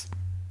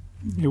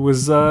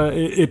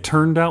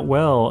turned out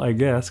well, I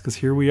guess, because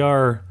here we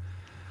are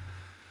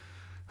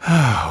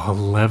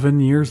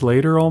 11 years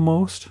later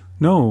almost.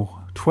 No,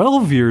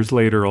 12 years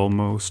later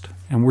almost,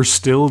 and we're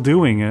still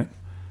doing it.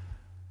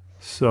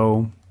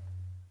 So,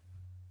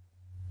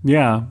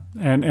 yeah,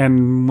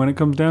 and when it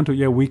comes down to it,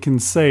 yeah, we can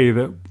say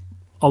that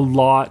a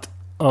lot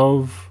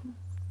of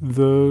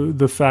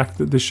the fact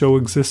that the show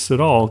exists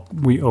at all,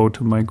 we owe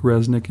to Mike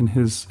Resnick and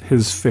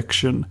his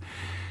fiction.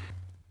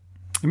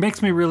 It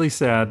makes me really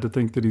sad to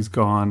think that he's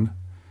gone.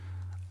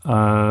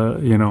 I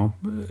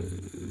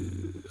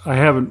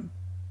haven't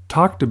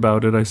talked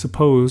about it, I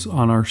suppose,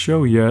 on our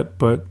show yet,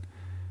 but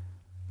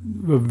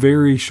a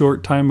very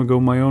short time ago,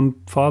 my own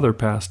father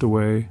passed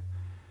away.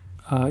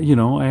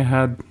 I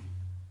had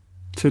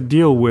to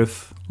deal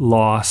with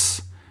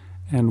loss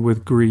and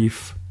with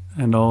grief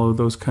and all of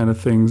those kind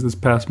of things. This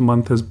past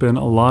month has been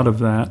a lot of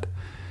that.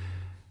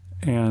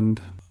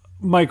 And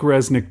Mike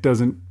Resnick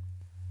doesn't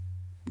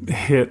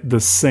hit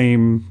the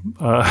same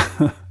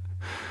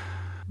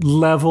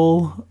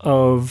level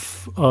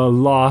of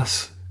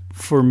loss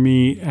for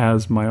me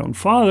as my own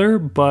father,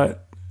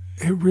 but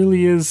it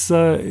really is,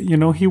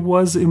 he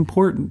was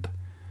important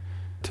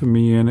to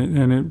me,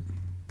 and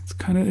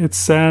it's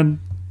sad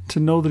to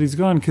know that he's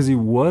gone, because he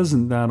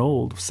wasn't that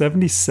old.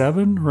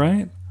 77,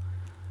 right?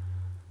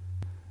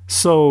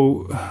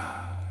 So,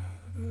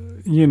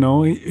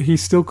 he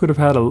still could have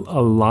had a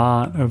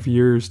lot of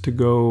years to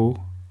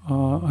go.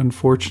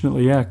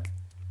 Unfortunately, yeah,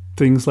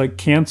 things like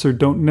cancer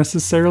don't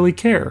necessarily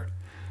care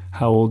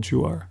how old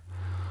you are.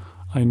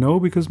 I know,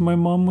 because my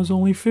mom was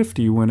only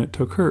 50 when it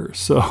took her.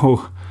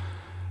 So,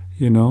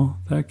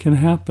 that can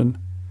happen.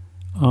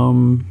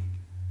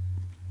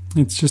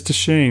 It's just a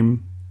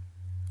shame.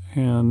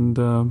 And,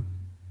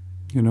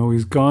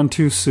 he's gone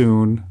too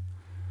soon.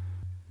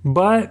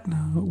 But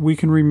we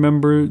can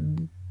remember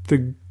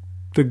the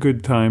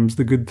good times,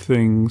 the good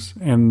things.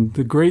 And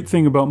the great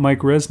thing about Mike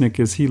Resnick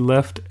is he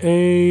left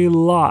a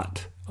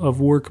lot of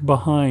work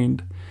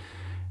behind.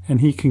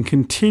 And he can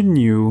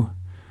continue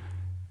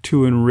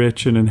to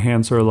enrich and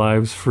enhance our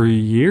lives for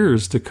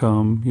years to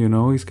come.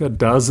 He's got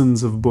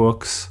dozens of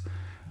books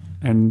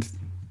and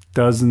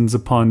dozens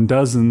upon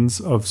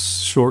dozens of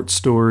short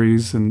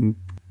stories and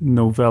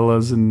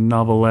novellas and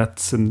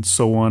novelettes and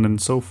so on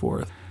and so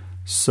forth.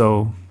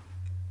 So,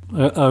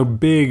 a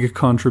big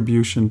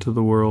contribution to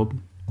the world.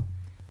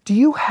 Do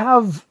you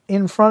have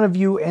in front of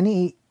you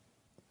any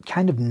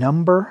kind of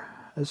number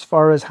as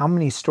far as how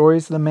many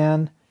stories the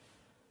man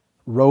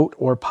wrote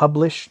or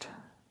published?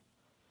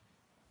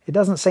 It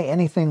doesn't say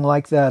anything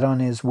like that on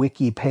his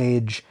wiki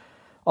page,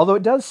 although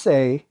it does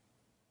say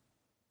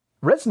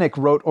Resnick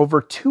wrote over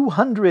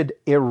 200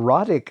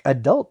 erotic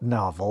adult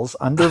novels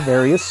under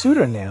various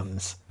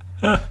pseudonyms.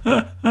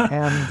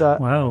 And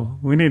wow,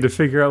 we need to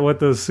figure out what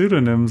those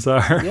pseudonyms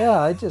are. Yeah,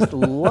 I just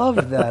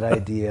love that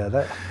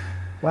idea.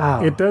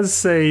 Wow. It does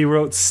say he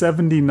wrote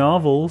 70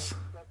 novels,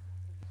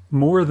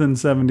 more than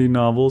 70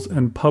 novels,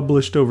 and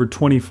published over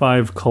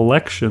 25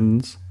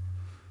 collections.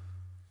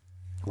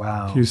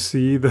 Wow. Do you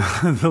see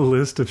the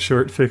list of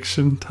short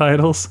fiction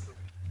titles?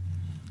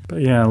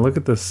 But yeah, look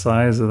at the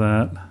size of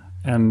that.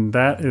 And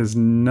that is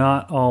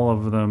not all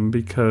of them,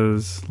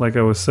 because, like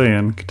I was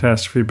saying,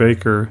 Catastrophe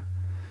Baker,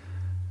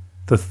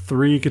 the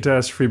 3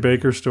 Catastrophe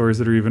Baker stories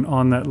that are even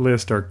on that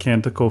list are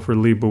Canticle for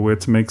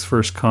Leibowitz, Makes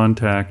First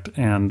Contact,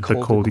 and The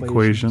Cold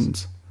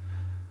Equations.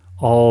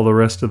 All the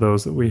rest of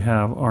those that we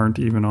have aren't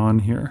even on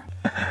here.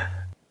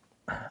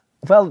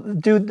 Well,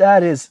 dude,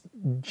 that is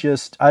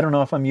just, I don't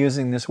know if I'm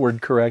using this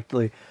word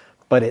correctly,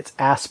 but it's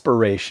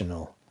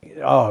aspirational.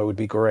 Oh, it would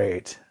be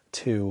great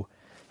to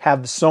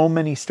have so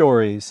many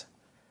stories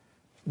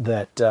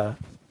that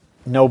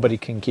nobody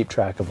can keep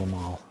track of them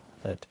all,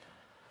 that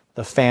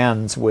the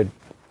fans would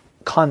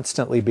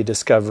constantly be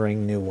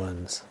discovering new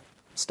ones,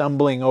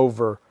 stumbling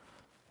over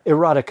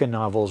erotica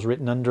novels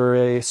written under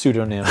a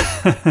pseudonym.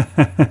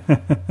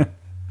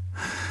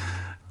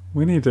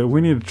 We need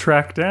to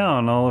track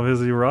down all of his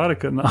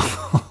erotica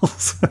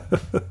novels.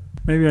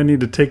 Maybe I need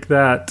to take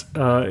that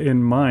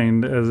in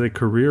mind as a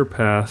career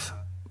path.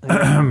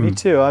 Me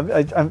too.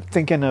 I'm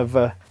thinking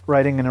of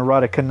writing an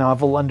erotica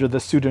novel under the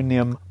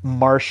pseudonym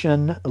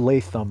Martian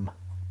Latham.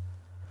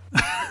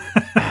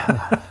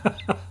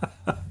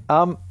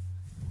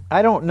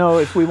 I don't know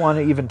if we want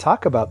to even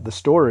talk about the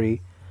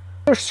story.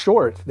 They're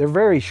short. They're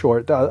very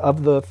short.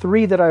 Of the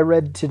 3 that I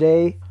read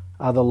today,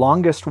 the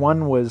longest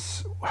one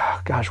was,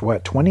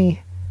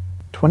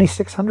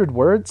 2,600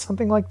 words,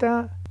 something like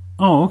that.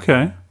 Oh,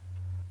 okay.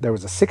 There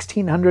was a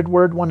 1,600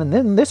 word one, and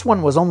then this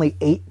one was only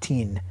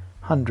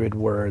 1,800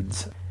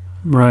 words.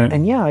 Right.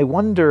 And yeah, I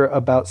wonder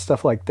about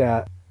stuff like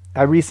that.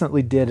 I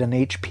recently did an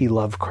H.P.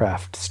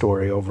 Lovecraft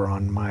story over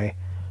on my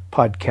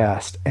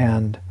podcast,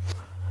 and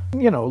a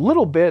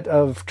little bit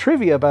of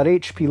trivia about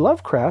H.P.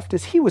 Lovecraft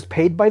is he was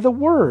paid by the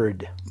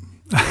word.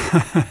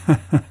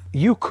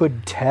 You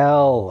could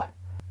tell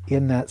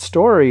in that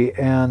story,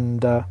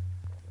 and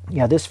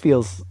this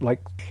feels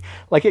like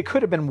it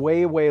could have been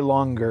way, way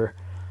longer,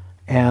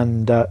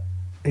 and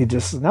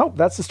nope,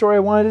 that's the story I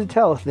wanted to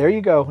tell. There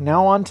you go.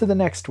 Now on to the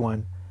next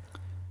one.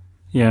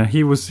 Yeah,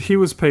 he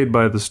was paid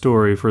by the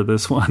story for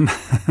this one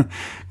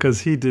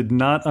because he did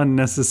not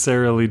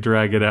unnecessarily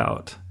drag it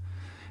out.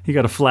 He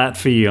got a flat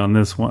fee on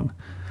this one.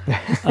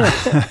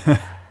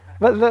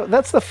 But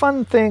that's the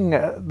fun thing.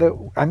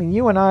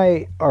 You and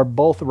I are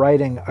both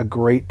writing a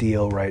great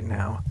deal right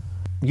now.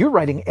 You're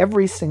writing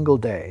every single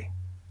day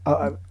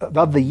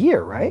of the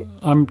year, right?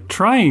 I'm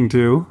trying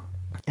to.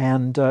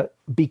 And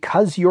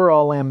because you're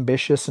all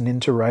ambitious and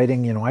into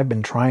writing, I've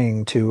been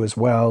trying to as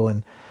well.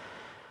 And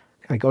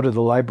I go to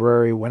the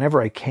library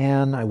whenever I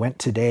can. I went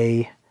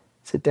today,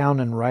 sit down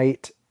and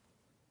write.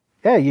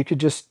 Yeah, you could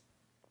just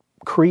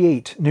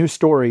create new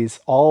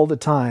stories all the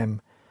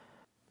time.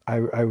 I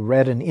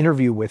read an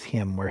interview with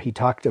him where he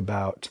talked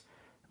about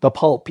the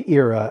pulp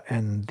era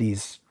and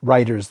these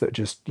writers that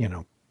just,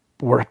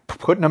 were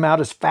putting them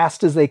out as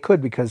fast as they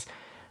could because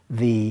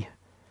the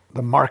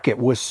market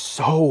was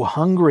so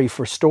hungry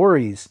for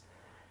stories.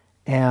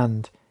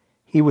 And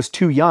he was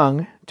too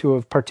young to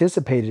have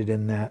participated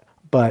in that.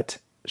 But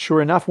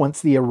sure enough,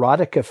 once the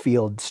erotica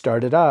field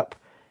started up,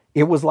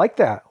 it was like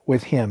that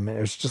with him. It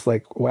was just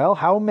like, well,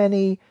 how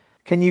many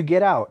can you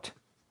get out?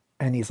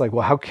 And he's like,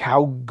 well,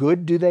 how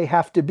good do they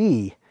have to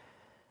be?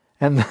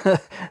 And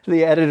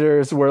the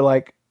editors were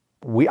like,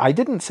 I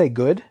didn't say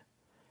good.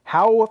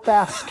 How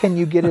fast can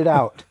you get it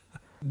out?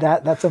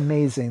 That's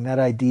amazing. That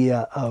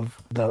idea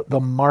of the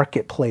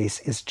marketplace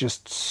is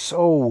just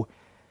so,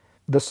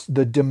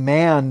 the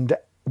demand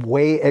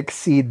way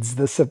exceeds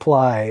the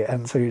supply.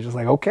 And so you're just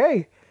like,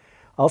 okay,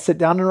 I'll sit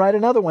down and write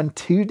another one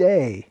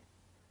today.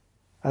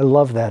 I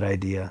love that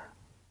idea.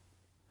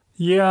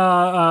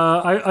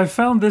 Yeah, I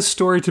found this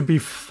story to be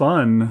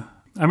fun.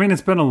 I mean,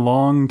 it's been a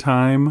long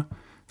time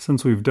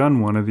since we've done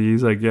one of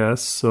these, I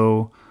guess,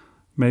 so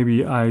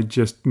maybe I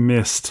just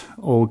missed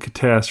old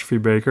Catastrophe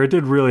Baker. I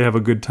did really have a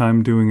good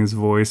time doing his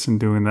voice and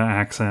doing the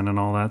accent and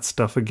all that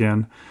stuff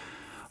again.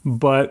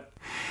 But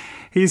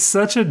he's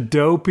such a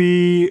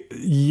dopey,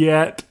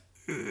 yet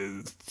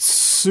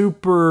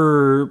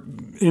super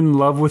in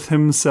love with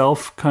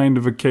himself kind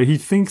of a kid. He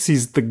thinks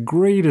he's the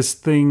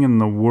greatest thing in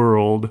the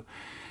world.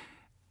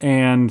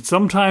 And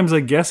sometimes I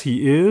guess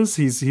he is.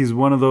 He's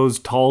one of those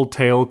tall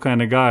tale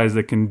kind of guys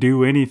that can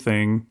do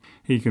anything.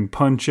 He can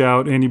punch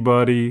out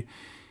anybody.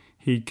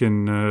 He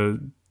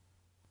can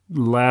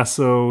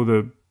lasso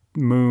the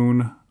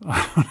moon.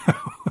 I don't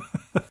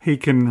know. He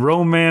can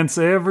romance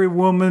every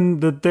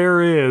woman that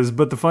there is.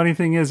 But the funny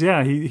thing is,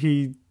 yeah,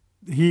 he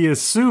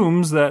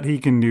assumes that he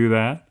can do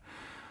that.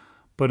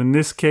 But in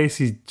this case,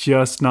 he's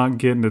just not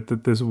getting it,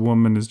 that this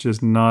woman is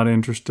just not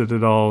interested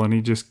at all. And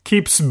he just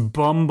keeps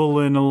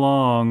bumbling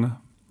along.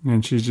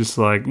 And she's just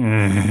like,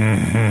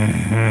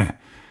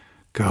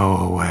 go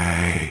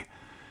away.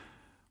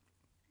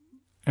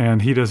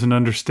 And he doesn't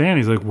understand.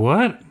 He's like,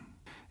 what?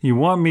 You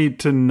want me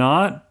to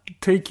not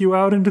take you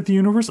out into the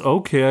universe?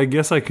 Okay, I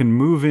guess I can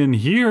move in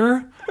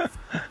here.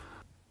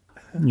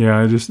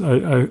 Yeah,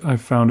 I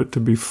found it to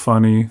be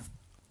funny.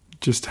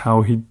 Just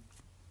how he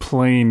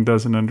plain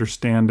doesn't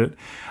understand it.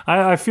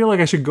 I feel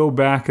like I should go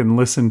back and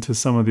listen to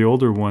some of the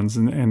older ones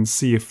and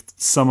see if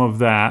some of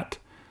that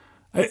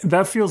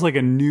feels like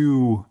a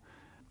new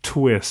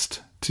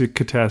twist to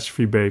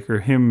Catastrophe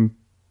Baker, him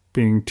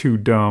being too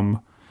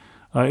dumb.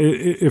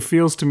 It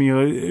feels to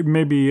me,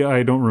 maybe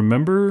I don't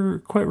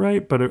remember quite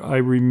right, but I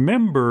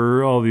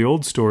remember all the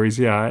old stories.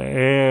 Yeah,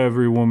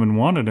 every woman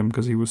wanted him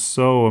because he was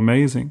so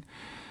amazing.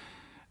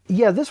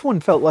 Yeah, this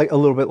one felt like a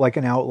little bit like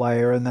an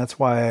outlier, and that's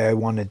why I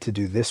wanted to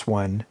do this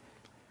one.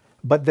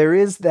 But there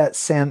is that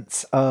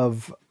sense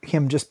of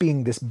him just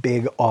being this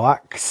big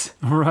ox.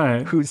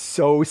 Right. Who's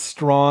so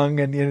strong,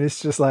 and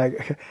it's just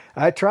like,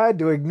 I tried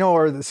to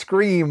ignore the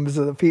screams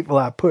of the people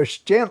I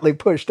gently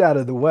pushed out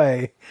of the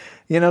way.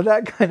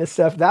 That kind of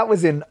stuff. That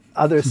was in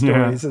other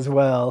stories as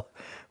well,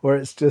 where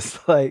it's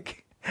just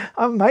like,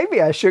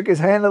 maybe I shook his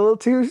hand a little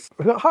too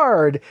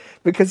hard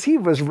because he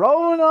was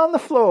rolling on the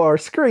floor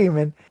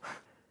screaming.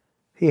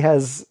 He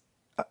has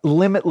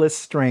limitless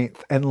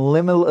strength and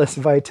limitless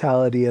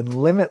vitality and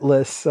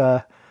limitless,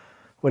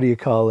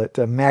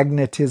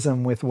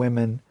 magnetism with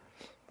women.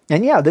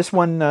 And yeah, this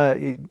one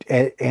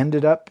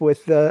ended up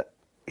with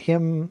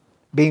him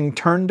being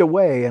turned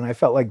away. And I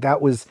felt like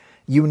that was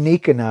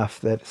unique enough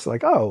that it's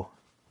like, oh,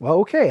 well,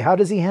 okay, how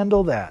does he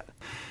handle that?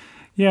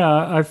 Yeah,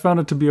 I found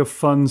it to be a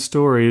fun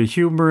story.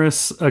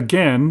 Humorous,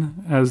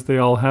 again, as they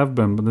all have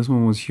been, but this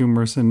one was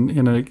humorous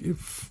in it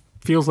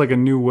feels like a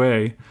new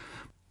way.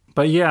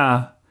 But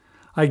yeah,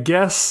 I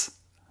guess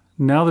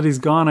now that he's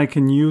gone, I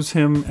can use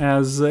him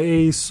as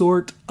a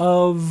sort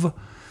of,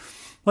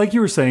 like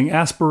you were saying,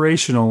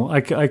 aspirational.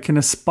 I can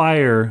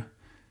aspire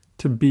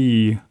to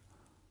be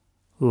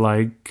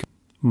like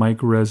Mike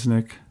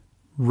Resnick,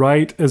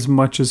 write as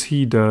much as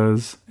he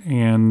does,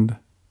 and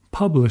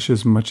publish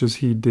as much as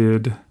he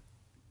did.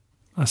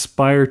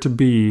 Aspire to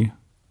be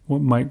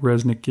what Mike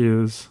Resnick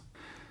is.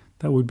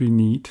 That would be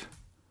neat.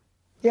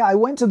 Yeah, I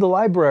went to the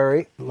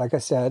library, like I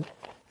said,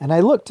 and I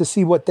looked to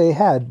see what they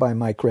had by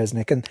Mike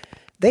Resnick, and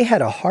they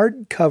had a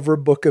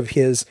hardcover book of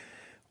his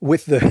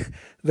with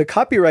the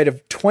copyright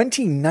of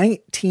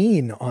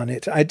 2019 on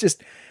it. I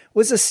just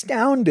was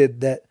astounded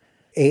that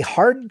a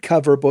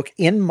hardcover book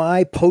in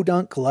my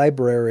podunk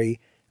library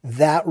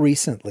that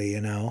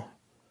recently,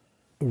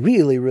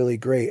 Really, really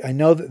great. I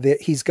know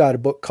that he's got a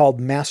book called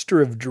Master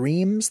of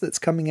Dreams that's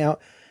coming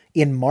out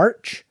in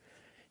March.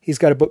 He's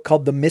got a book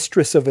called The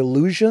Mistress of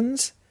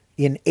Illusions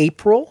in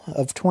April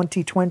of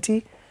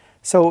 2020.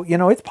 So,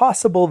 it's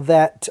possible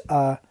that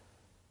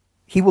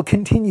he will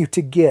continue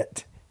to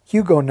get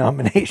Hugo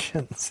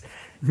nominations.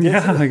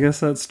 Yeah, I guess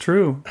that's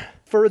true.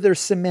 Further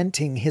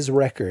cementing his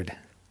record.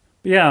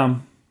 Yeah,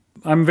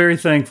 I'm very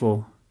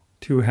thankful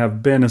to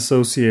have been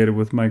associated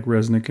with Mike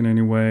Resnick in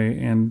any way,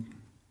 and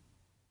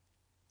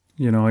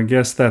I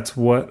guess that's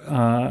what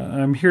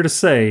I'm here to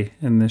say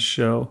in this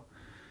show,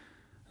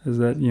 is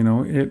that,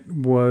 it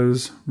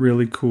was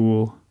really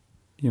cool,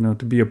 to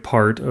be a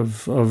part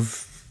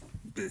of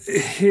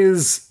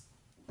his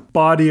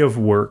body of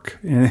work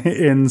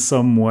in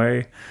some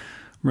way.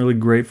 I'm really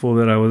grateful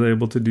that I was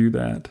able to do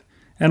that.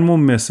 And we'll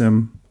miss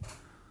him.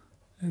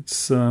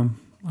 It's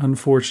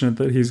unfortunate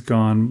that he's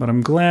gone, but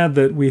I'm glad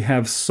that we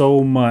have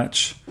so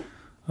much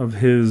of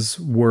his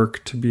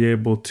work to be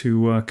able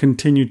to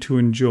continue to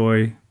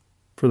enjoy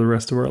for the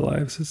rest of our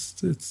lives.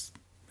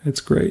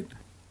 It's great.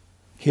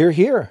 Hear,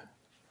 hear.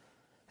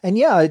 And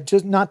yeah,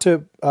 just not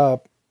to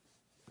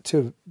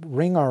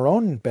ring our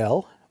own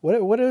bell.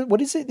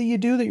 What is it that you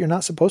do that you're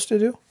not supposed to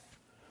do?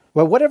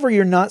 Well, whatever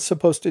you're not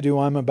supposed to do,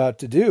 I'm about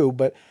to do.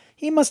 But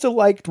he must have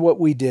liked what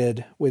we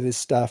did with his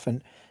stuff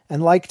and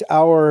liked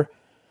our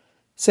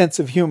sense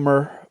of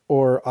humor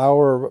or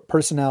our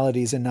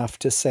personalities enough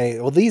to say,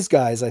 well, these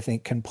guys, I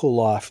think, can pull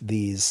off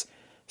these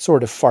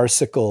sort of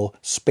farcical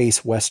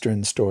space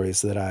western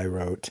stories that I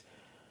wrote.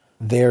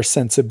 Their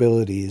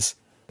sensibilities,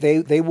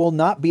 they will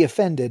not be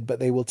offended, but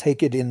they will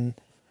take it in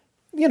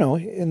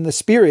the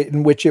spirit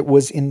in which it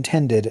was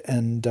intended.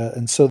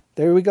 And so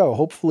there we go.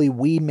 Hopefully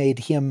we made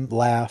him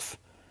laugh.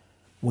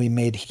 We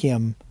made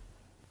him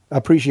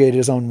appreciate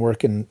his own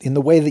work in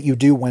the way that you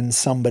do when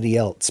somebody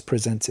else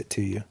presents it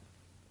to you.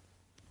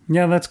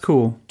 Yeah, that's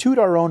cool. Toot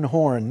our own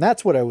horn.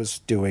 That's what I was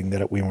doing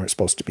that we weren't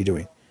supposed to be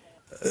doing.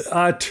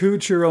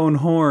 Toot your own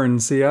horn.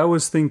 See, I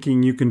was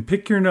thinking you can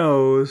pick your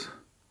nose.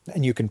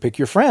 And you can pick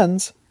your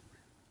friends.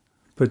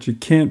 But you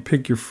can't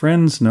pick your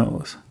friend's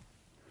nose.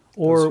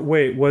 Or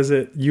wait, was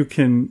it you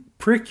can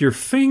prick your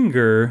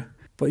finger,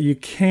 but you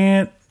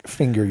can't...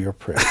 Finger your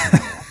prick.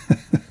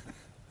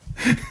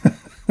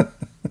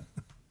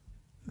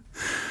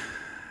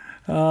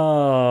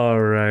 All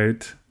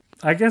right.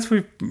 I guess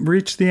we've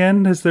reached the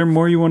end. Is there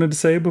more you wanted to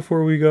say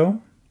before we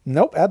go?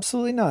 Nope,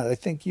 absolutely not. I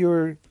think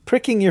you're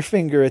pricking your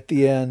finger at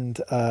the end,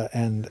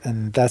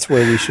 and that's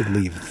where we should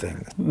leave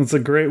things. It's a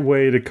great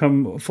way to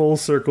come full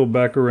circle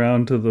back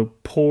around to the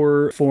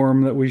poor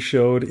form that we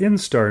showed in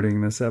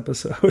starting this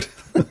episode.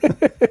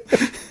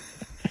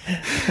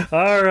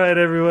 All right,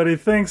 everybody.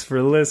 Thanks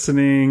for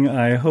listening.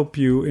 I hope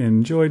you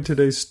enjoyed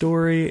today's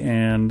story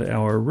and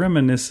our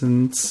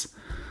reminiscence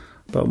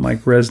about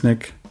Mike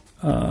Resnick.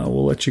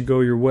 We'll let you go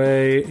your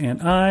way.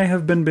 And I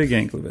have been Big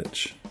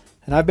Anklevich.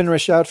 And I've been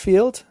Rish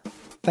Outfield.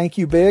 Thank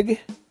you, Big.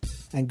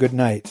 And good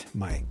night,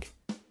 Mike.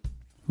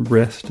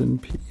 Rest in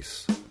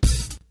peace.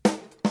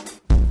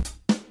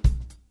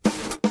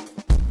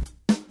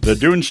 The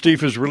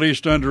Dunesteef is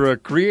released under a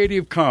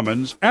Creative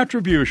Commons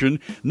Attribution,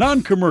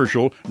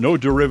 Non-Commercial, No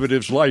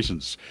Derivatives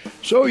license.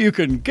 So you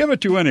can give it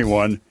to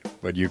anyone,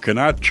 but you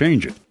cannot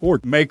change it or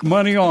make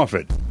money off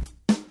it.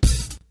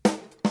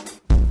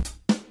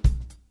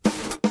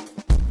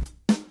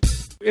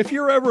 If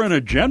you're ever in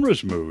a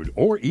generous mood,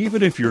 or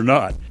even if you're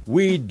not,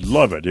 we'd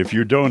love it if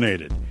you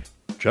donated.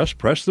 Just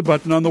press the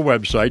button on the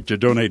website to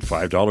donate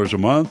 $5 a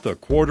month, a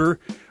quarter,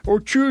 or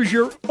choose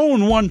your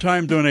own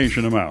one-time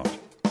donation amount.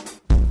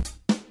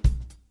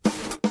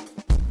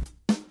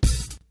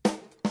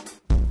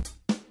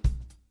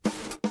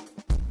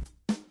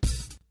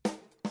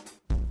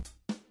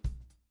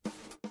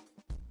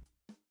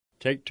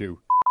 Take two.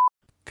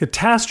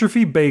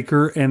 Catastrophe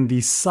Baker and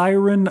the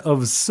Siren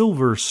of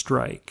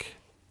Silverstrike.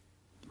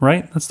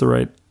 Right? That's the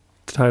right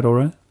title,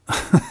 right?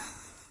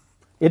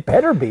 It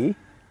better be.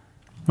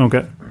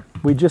 Okay.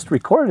 We just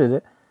recorded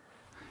it.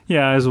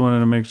 Yeah, I just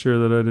wanted to make sure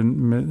that I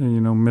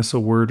didn't, miss a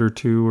word or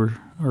two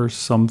or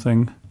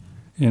something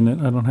in it.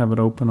 I don't have it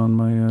open on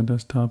my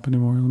desktop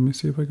anymore. Let me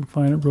see if I can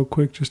find it real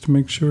quick just to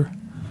make sure.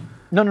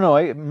 No.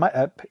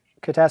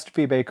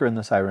 Catastrophe Baker and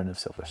the Siren of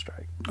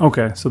Silverstrike.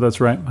 Okay, so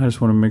that's right. I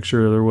just want to make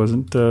sure there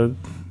wasn't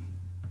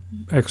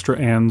extra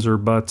ands or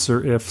buts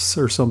or ifs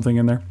or something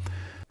in there.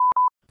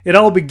 It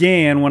all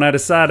began when I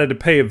decided to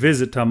pay a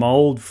visit to my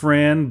old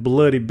friend,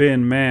 Bloody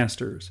Ben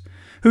Masters,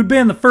 who'd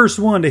been the first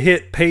one to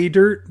hit pay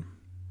dirt.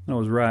 I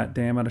was right,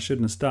 damn it, I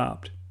shouldn't have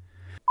stopped.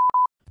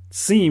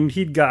 Seemed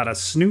he'd got a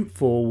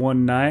snootful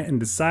one night and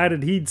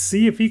decided he'd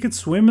see if he could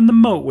swim in the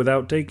moat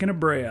without taking a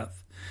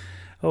breath.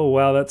 Oh,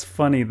 wow, that's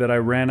funny that I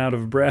ran out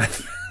of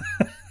breath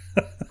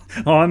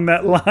on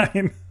that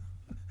line.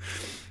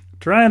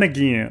 Trying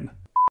again.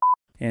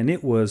 And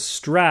it was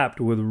striped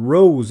with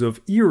rows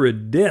of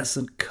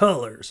iridescent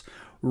colors.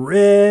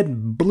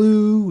 Red,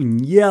 blue,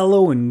 and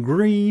yellow, and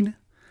green.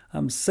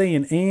 I'm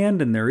saying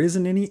and there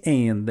isn't any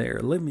and there.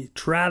 Let me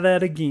try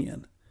that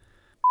again.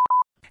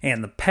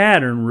 And the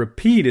pattern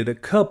repeated a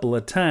couple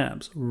of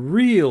times.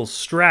 Real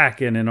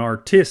striking and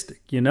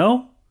artistic, you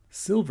know?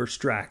 Silver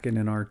striking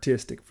and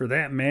artistic, for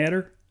that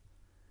matter.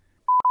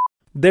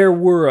 There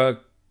were a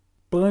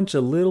bunch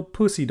of little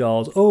pussy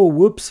dolls. Oh,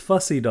 whoops,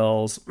 fussy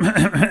dolls.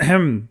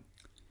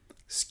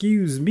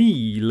 Excuse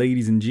me,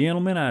 ladies and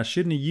gentlemen, I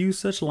shouldn't have used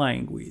such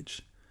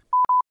language.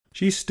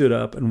 She stood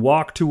up and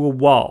walked to a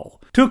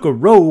wall, took a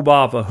robe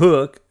off a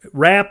hook,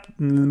 wrapped...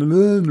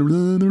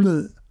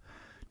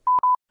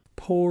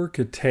 Poor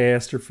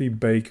Catastrophe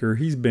Baker.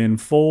 He's been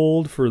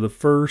foaled for the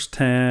first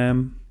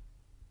time.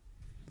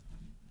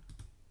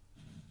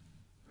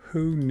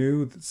 Who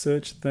knew that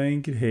such a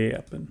thing could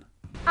happen?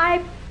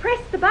 I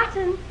pressed the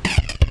button.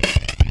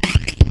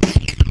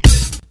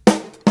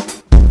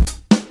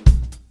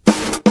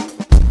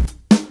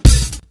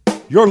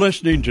 You're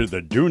listening to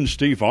the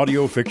Dunesteef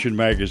Audio Fiction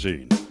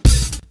Magazine.